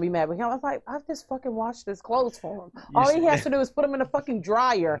really gonna be mad with him. I was like, I've just fucking washed his clothes for him. All he has to do is put them in the fucking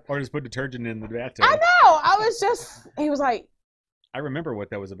dryer. Or just put detergent in the bathtub. I know. He was like, I remember what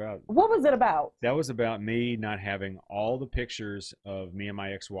that was about. What was it about? That was about me not having all the pictures of me and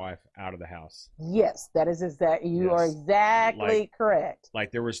my ex-wife out of the house. Yes, that is exactly. You are exactly correct. Like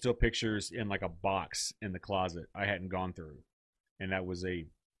there were still pictures in like a box in the closet I hadn't gone through, and that was a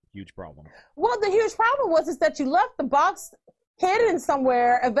huge problem. Well, the huge problem was that you left the box hidden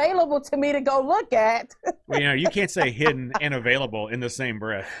somewhere, available to me to go look at. Well, you can't say hidden and available in the same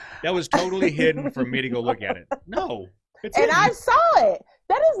breath. That was totally hidden for me to go look at it. No. And I saw it.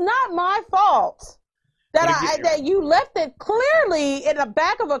 That is not my fault. That you left it clearly in the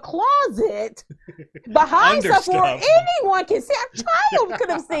back of a closet behind stuff where anyone can see. A child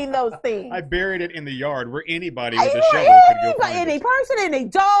could have seen those things. I buried it in the yard where anybody with a shovel could go find any it. person, any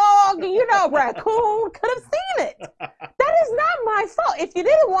dog, raccoon could have seen it. That is not my fault. If you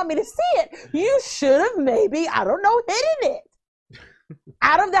didn't want me to see it, you should have maybe, I don't know, hidden it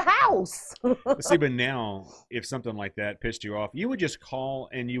out of the house. See, but now, if something like that pissed you off, you would just call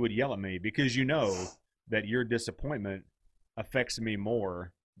and you would yell at me because you know that your disappointment affects me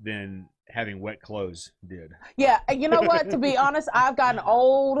more than having wet clothes did. Yeah, you know what? To be honest, I've gotten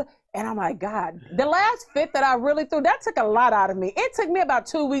old, and I'm like, God, the last fit that I really threw, that took a lot out of me. It took me about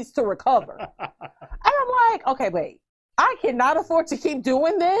 2 weeks to recover. And I'm like, okay, wait, I cannot afford to keep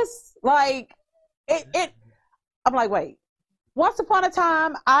doing this. Like, I'm like, wait. Once upon a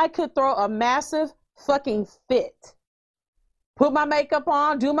time, I could throw a massive fucking fit, put my makeup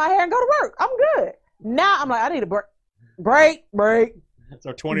on, do my hair, and go to work. I'm good. Now I'm like, I need a break. It's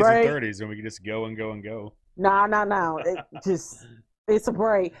our 20s and 30s, and we can just go and go and go. No. It's a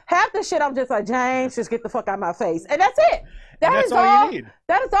break. Half the shit I'm just like, James, just get the fuck out of my face. And that's it. That's all you need.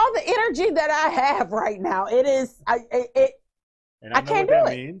 That is all the energy that I have right now. It is, and I can't know do what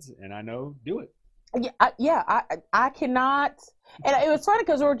that it. means, and I know do it. I cannot. And it was funny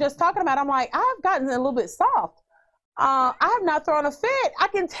because we were just talking about, I'm like, I've gotten a little bit soft. I have not thrown a fit. I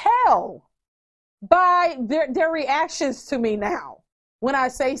can tell by their reactions to me now when I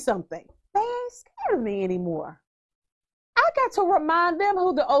say something. They ain't scared of me anymore. I got to remind them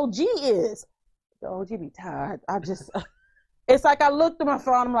who the OG is. The OG be tired. It's like I looked at my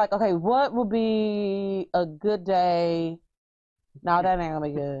phone. I'm like, okay, what would be a good day? No, that ain't gonna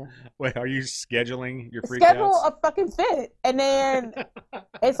be good. Wait, are you scheduling your freakouts? Schedule a fucking fit. And then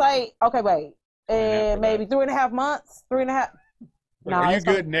it's like, okay, wait. And maybe 3.5 months, 3.5. No, are you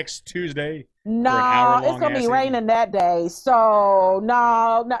good next Tuesday? No, it's gonna be raining that day. So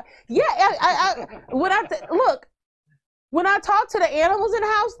no. Yeah, I when I talk to the animals in the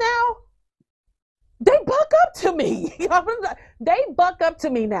house now, they buck up to me. They buck up to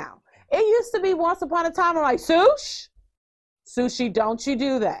me now. It used to be once upon a time I'm like, Sushi, don't you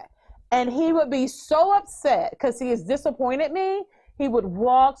do that. And he would be so upset because he is disappointed me. He would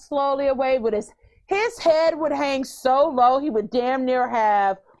walk slowly away with his head would hang so low he would damn near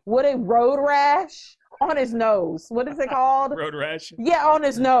have a road rash on his nose. What is it called? Road rash? Yeah, on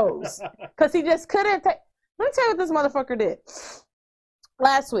his nose. Because he just couldn't take. Let me tell you what this motherfucker did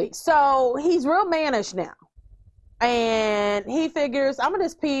last week. So he's real mannish now. And he figures, I'm going to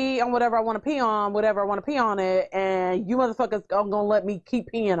just pee on whatever I want to pee on it, and you motherfuckers are going to let me keep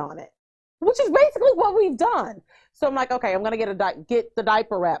peeing on it. Which is basically what we've done. So I'm like, okay, I'm going to get the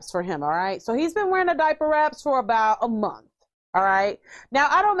diaper wraps for him, all right? So he's been wearing the diaper wraps for about a month. All right. Now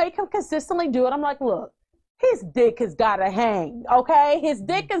I don't make him consistently do it. I'm like, look, his dick has got to hang. Okay, his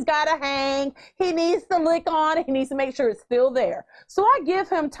dick has got to hang. He needs to lick on it. He needs to make sure it's still there. So I give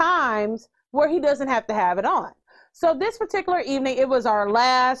him times where he doesn't have to have it on. So this particular evening, it was our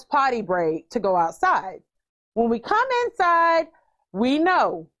last potty break to go outside. When we come inside, we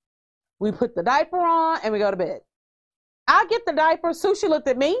know we put the diaper on and we go to bed. I get the diaper. Sushi looked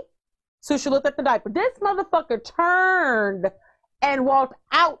at me. Sushi looked at the diaper. This motherfucker turned and walked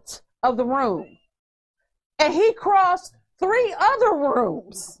out of the room. And he crossed 3 other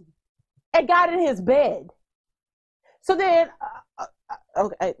rooms and got in his bed. So then,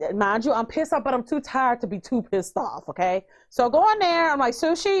 okay, mind you, I'm pissed off, but I'm too tired to be too pissed off, okay? So I go in there. I'm like,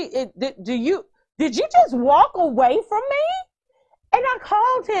 Sushi, did you just walk away from me? And I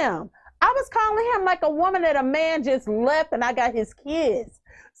called him. I was calling him like a woman that a man just left and I got his kids.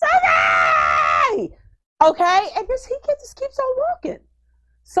 Sushi! Okay? And he just keeps on walking.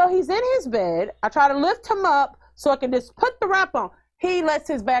 So he's in his bed. I try to lift him up so I can just put the wrap on. He lets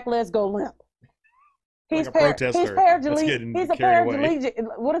his back legs go limp. He's like a protester. He's paraplegic. He's a paraplegic.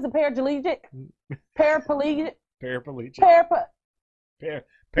 What is a paraplegic? Paraplegic.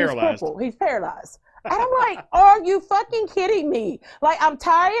 Paralyzed. He's paralyzed. And I'm like, are you fucking kidding me? Like, I'm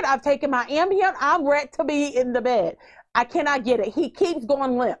tired. I've taken my Ambien. I'm ready to be in the bed. I cannot get it. He keeps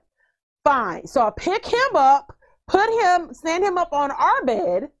going limp. Fine. So I pick him up, stand him up on our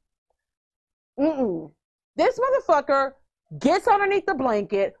bed. This motherfucker gets underneath the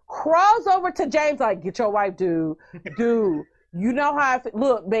blanket, crawls over to James like, get your wife, dude. Dude, you know how I feel.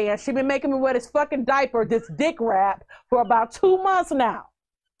 Look, man, she been making me wear this fucking diaper, this dick wrap, for about 2 months now.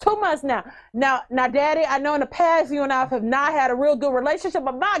 2 months now. Now, Daddy, I know in the past you and I have not had a real good relationship,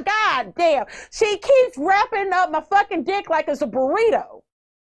 but my God damn, she keeps wrapping up my fucking dick like it's a burrito.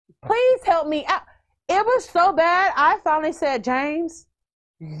 Please help me out. It was so bad, I finally said, James,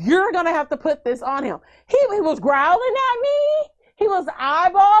 you're going to have to put this on him. He was growling at me. He was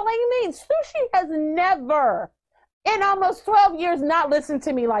eyeballing me. Sushi has never, in almost 12 years, not listened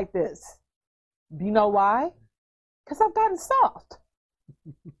to me like this. You know why? Because I've gotten soft.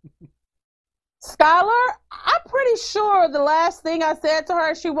 Skylar, I'm pretty sure the last thing I said to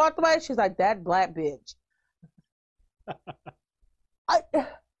her as she walked away, she's like, that black bitch.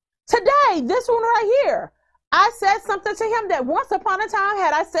 Today, this one right here, I said something to him that once upon a time,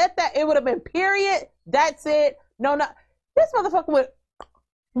 had I said that, it would have been period. That's it. No. This motherfucker went,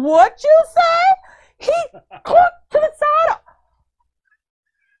 what you say? He clicked to the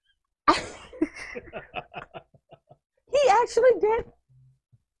side. He actually did.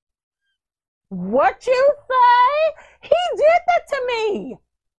 What you say? He did that to me.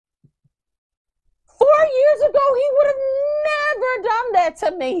 4 years ago, he would have never done that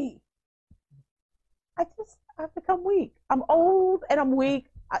to me. I've become weak. I'm old and I'm weak.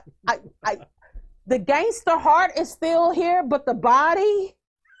 The gangster heart is still here, but the body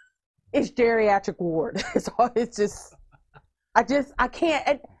is geriatric ward. It's just, I can't.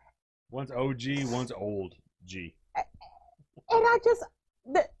 And, one's OG, one's old G. And I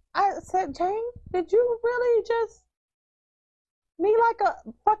said, Jane, did you really just me like a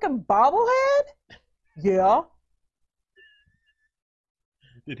fucking bobblehead? Yeah.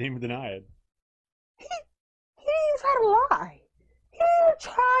 Didn't even deny it. He tried to lie. He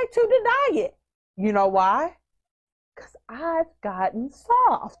tried to deny it. You know why? Because I've gotten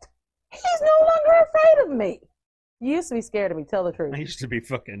soft. He's no longer afraid of me. You used to be scared of me, tell the truth. I used to be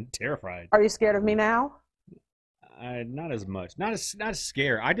fucking terrified. Are you scared of me now? Not as much. Not as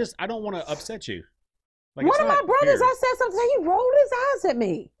scared. I don't want to upset you. Like, one of my brothers, fear. I said something, he rolled his eyes at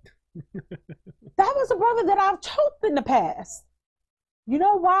me. That was a brother that I've choked in the past. You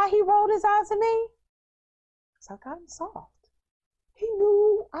know why he rolled his eyes at me? Because I got him soft. He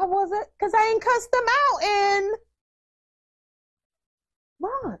knew I wasn't, because I ain't cussed him out in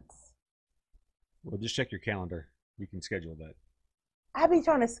months. Well, just check your calendar. We can schedule that. I be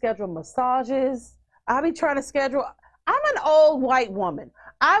trying to schedule massages. I be trying to schedule. I'm an old white woman.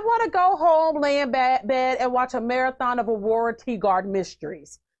 I want to go home, lay in bed, and watch a marathon of Aurora Teaguard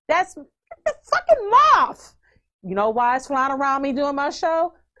mysteries. That's the fucking moth. You know why it's flying around me doing my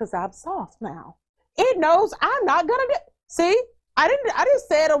show? Because I'm soft now. It knows I'm not gonna do. See, I just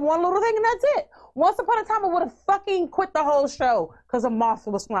said one little thing and that's it. Once upon a time, I would have fucking quit the whole show because a moth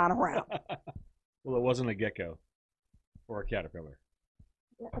was flying around. Well, it wasn't a gecko or a caterpillar.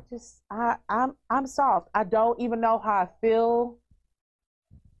 I'm soft. I don't even know how I feel.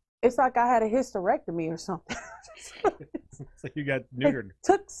 It's like I had a hysterectomy or something. It's like you got neutered. It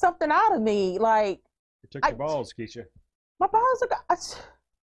took something out of me. Like it took your balls, Keisha. My balls are.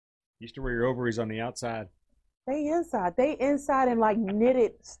 You used to wear your ovaries on the outside. They inside. They inside in like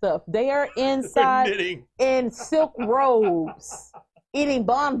knitted stuff. They are inside knitting. in silk robes, eating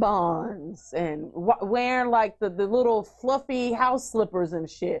bonbons and wearing like the little fluffy house slippers and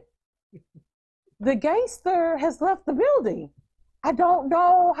shit. The gangster has left the building. I don't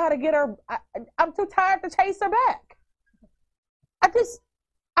know how to get her. I'm too tired to chase her back.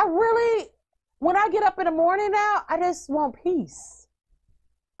 I really, when I get up in the morning now, I just want peace.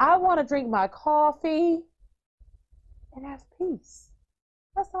 I want to drink my coffee and have peace.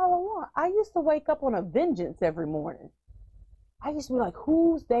 That's all I want. I used to wake up on a vengeance every morning. I used to be like,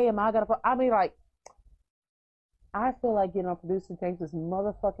 whose day am I going to, I mean, like, I feel like getting on producer James's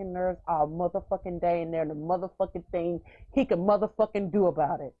motherfucking nerves all motherfucking day, and there's the motherfucking thing he can motherfucking do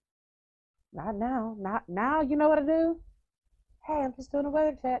about it. Not now. Not now. You know what I do? Hey, I'm just doing a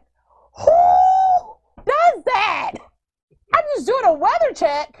weather check. Who does that? I'm just doing a weather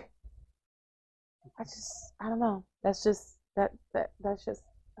check. I don't know. That's just that's just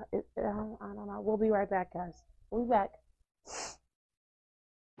it, I don't know. We'll be right back, guys. We'll be back.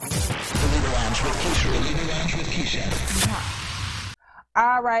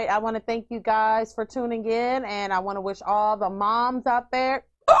 All right, I want to thank you guys for tuning in, and I want to wish all the moms out there.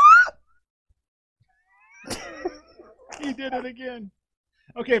 He did it again.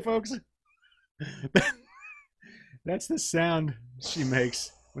 Okay, folks. That's the sound she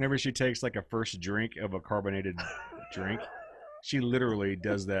makes whenever she takes like a first drink of a carbonated drink. She literally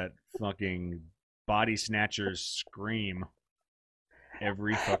does that fucking body snatcher scream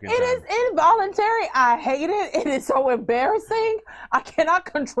every fucking time. It is involuntary. I hate it. It is so embarrassing. I cannot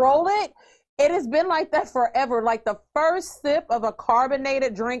control it. It has been like that forever. Like the first sip of a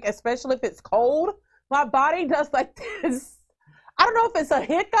carbonated drink, especially if it's cold, my body does like this. I don't know if it's a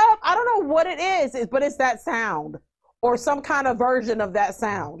hiccup. I don't know what it is, but it's that sound or some kind of version of that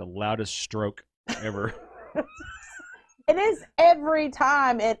sound. The loudest stroke ever. It is every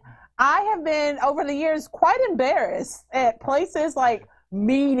time. And I have been, over the years, quite embarrassed at places like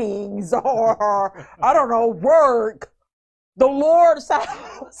meetings or, I don't know, work, the Lord's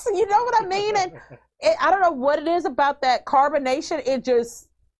house. You know what I mean? And I don't know what it is about that carbonation. It just,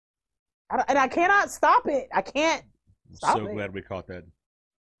 and I cannot stop it. I can't stop it. So glad we caught that.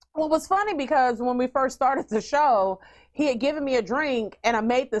 Well, it was funny because when we first started the show, he had given me a drink and I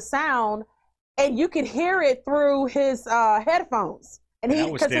made the sound and you could hear it through his headphones. And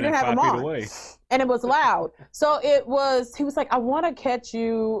he, because he didn't have them on. Away. And it was loud. So he was like, I want to catch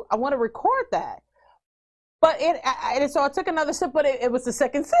you. I want to record that. But so I took another sip, but it was the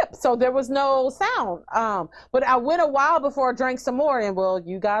second sip. So there was no sound. But I went a while before I drank some more, and well,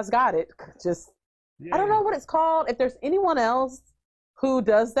 you guys got it. I don't know what it's called. If there's anyone else who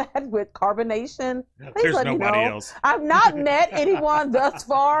does that with carbonation, please let me know. Else. I've not met anyone thus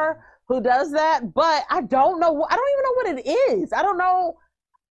far who does that, but I don't know. I don't even know what it is. I don't know.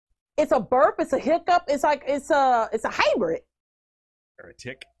 It's a burp. It's a hiccup. It's like it's a hybrid. Or a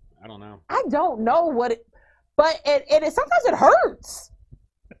tick. I don't know. I don't know what it. But it sometimes it hurts.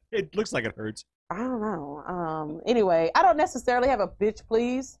 It looks like it hurts. I don't know. Anyway, I don't necessarily have a bitch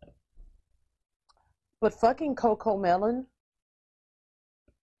please, but fucking Coco Melon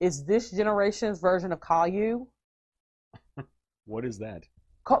is this generation's version of Caillou. What is that?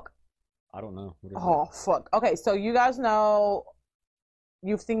 I don't know. What is that? Fuck. Okay, so you guys know,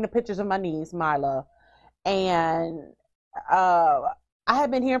 you've seen the pictures of my niece Mila, and I have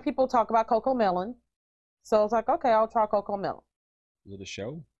been hearing people talk about Coco Melon. So I was like, okay, I'll try Coco Melon. Is it a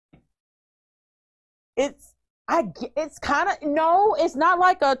show? It's kind of, no, it's not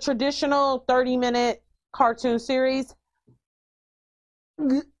like a traditional 30-minute cartoon series.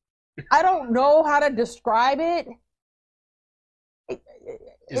 I don't know how to describe it.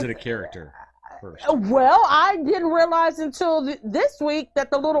 Is it a character first? Well, I didn't realize until this week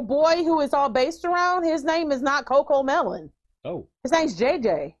that the little boy who is all based around, his name is not Coco Melon. Oh. His name's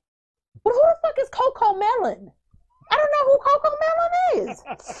JJ. But who the fuck is Coco Melon? I don't know who Coco Melon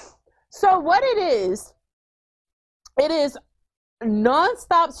is. So what it is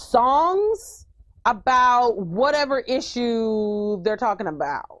nonstop songs about whatever issue they're talking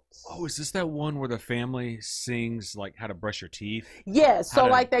about. Oh, is this that one where the family sings like how to brush your teeth? Yes. So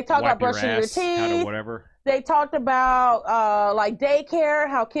like they talk about brushing your teeth. How to whatever. They talked about like daycare,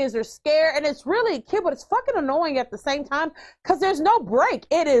 how kids are scared, and it's really cute, but it's fucking annoying at the same time because there's no break.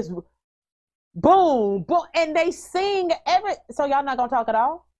 It is boom, boom, and they sing so y'all not gonna talk at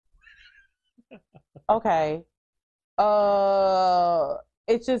all? Okay.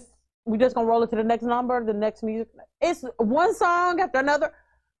 It's just, we just gonna roll it to the next number, the next music. It's one song after another.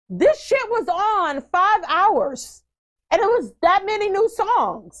 This shit was on 5 hours, and it was that many new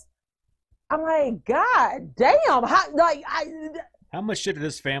songs. I'm like, God damn, How much shit did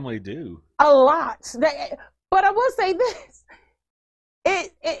this family do? a lot. But I will say this: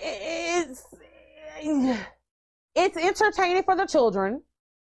 it's entertaining for the children.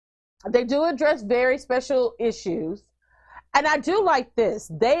 They do address very special issues, and I do like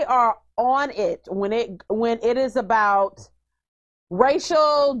this. They are on it when it is about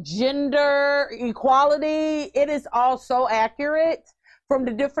racial, gender equality. It is all so accurate, from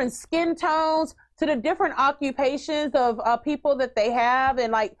the different skin tones to the different occupations of people that they have,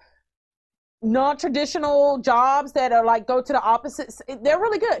 and like non-traditional jobs that are like go to the opposites. They're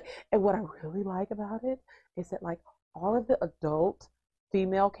really good. And what I really like about it is that like all of the adult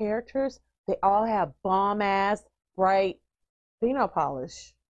female characters, they all have bomb ass bright female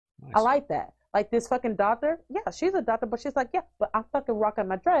polish. Nice. I like that. Like this fucking doctor, yeah, she's a doctor, but she's like, yeah, but I'm fucking rocking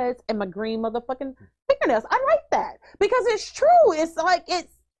my dreads and my green motherfucking fingernails. I like that because it's true. It's like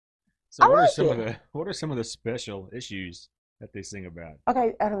it's. So I what like are some it. of the special issues that they sing about?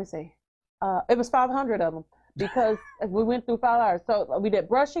 Okay, let me see. It was 500 of them because we went through 5 hours. So we did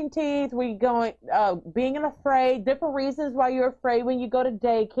brushing teeth. We going being afraid, different reasons why you're afraid when you go to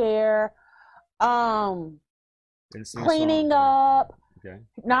daycare. Didn't sing a Cleaning song. up, Okay.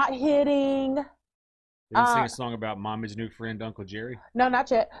 not hitting. Didn't sing a song about Mommy's new friend Uncle Jerry. No, not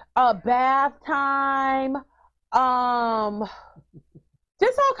yet. Bath time.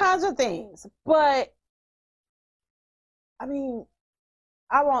 Just all kinds of things. But I mean,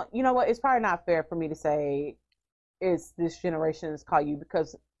 I won't. You know what? It's probably not fair for me to say it's this generation's call you,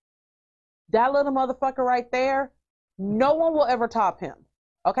 because that little motherfucker right there, no one will ever top him.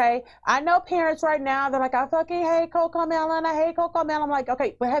 Okay, I know parents right now, they're like, I fucking hate Coco Melon. I hate Coco Melon. I'm like,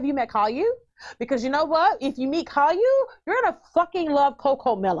 okay, but have you met Caillou? Because you know what? If you meet Caillou, you're gonna fucking love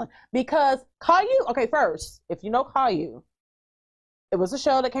Coco Melon. Because Caillou, okay, first, if you know Caillou, it was a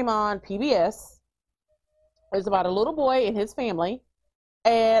show that came on PBS. It was about a little boy and his family.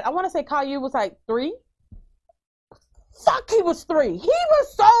 And I want to say Caillou was like 3. Fuck, he was 3. He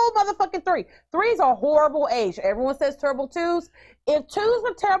was so motherfucking 3. 3 is a horrible age. Everyone says terrible 2s. If 2s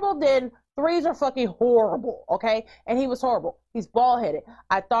are terrible, then 3s are fucking horrible, okay? And he was horrible. He's bald-headed.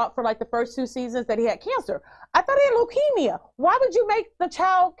 I thought for like the first 2 seasons that he had cancer. I thought he had leukemia. Why would you make the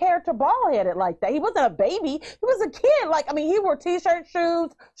child character bald-headed like that? He wasn't a baby. He was a kid. Like, I mean, he wore t-shirt,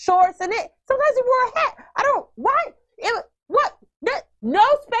 shoes, shorts, and it. Sometimes he wore a hat. I don't, what? What? No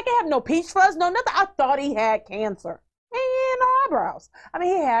speck, have no peach fuzz, no nothing. I thought he had cancer. And he had no eyebrows. I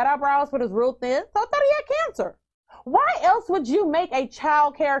mean, he had eyebrows, but it's real thin, so I thought he had cancer. Why else would you make a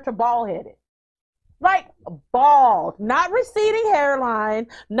child character bald-headed? Like, bald, not receding hairline,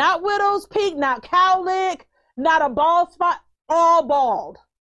 not widow's peak, not cowlick, not a bald spot, all bald.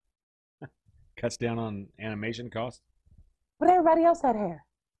 Cuts down on animation costs. But everybody else had hair.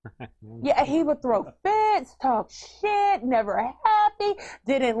 Yeah, he would throw fits, talk shit, never happy,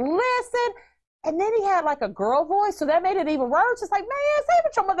 didn't listen. And then he had like a girl voice, so that made it even worse. It's like, man, say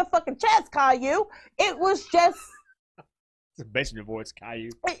with your motherfucking chest, Caillou. It was just... It's a basement voice, Caillou.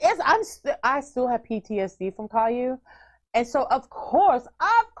 I still have PTSD from Caillou. And so, of course,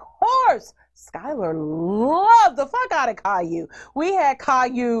 Skylar loved the fuck out of Caillou. We had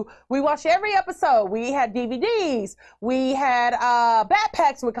Caillou. We watched every episode. We had DVDs. We had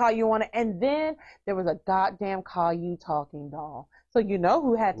backpacks with Caillou on it. And then there was a goddamn Caillou talking doll. So you know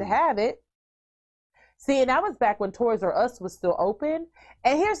who had to have it. See, and that was back when Toys R Us was still open.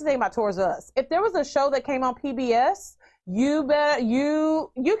 And here's the thing about Toys R Us. If there was a show that came on PBS, you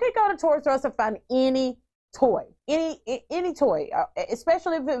could go to Toys R Us and find any toy, any toy,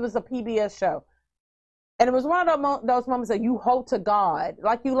 especially if it was a PBS show. And it was one of those moments that you hope to God,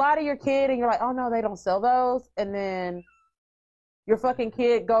 like you lie to your kid and you're like, oh no, they don't sell those. And then your fucking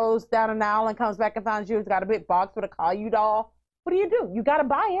kid goes down an aisle and comes back and finds you. It's got a big box with a Caillou doll. What do? You got to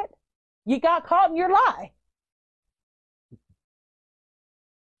buy it. You got caught in your lie.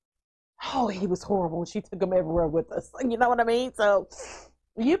 Oh, he was horrible when she took him everywhere with us. You know what I mean? So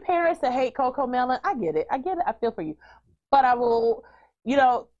you parents that hate Coco Melon, I get it. I feel for you. But I will,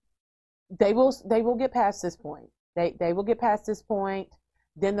 they will get past this point. They will get past this point.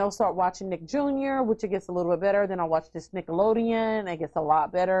 Then they'll start watching Nick Jr., which it gets a little bit better. Then I'll watch this Nickelodeon. It gets a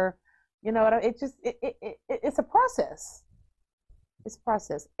lot better. You know what? It's a process. It's a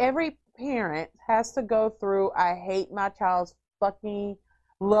process. Every parent has to go through, I hate my child's fucking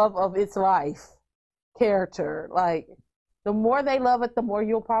love of its life character. Like, the more they love it, the more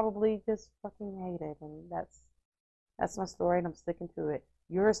you'll probably just fucking hate it. And that's my story, and I'm sticking to it.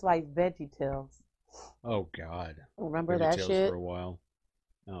 Yours like VeggieTales. Oh God. Remember that shit? For a while.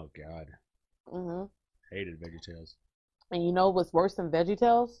 Oh God. Mm-hmm. Hated VeggieTales. And you know what's worse than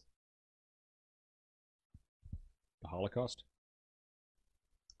VeggieTales? The Holocaust?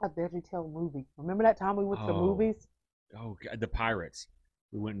 A VeggieTale movie. Remember that time we went to the Oh. movies? Oh, God, the Pirates.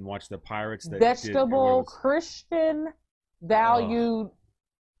 We went and watched the Pirates. That Vegetable, did, Christian, valued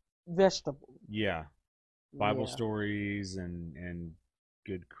vegetable. yeah, Bible Yeah. stories and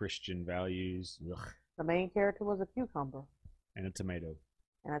good Christian values. Ugh. The main character was a cucumber And a tomato.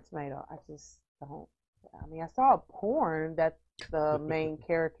 and a tomato. I just don't. I mean, I saw a porn that the main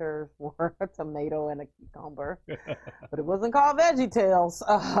characters were a tomato and a cucumber, but it wasn't called VeggieTales.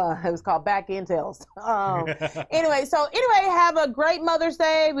 It was called Back End Tales. Anyway, have a great Mother's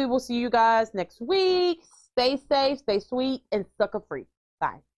Day. We will see you guys next week. Stay safe, stay sweet, and sucker free.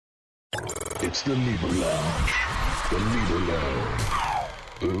 Bye. It's the Lieber Lounge. The Lieber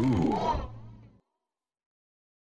Lounge. Ooh.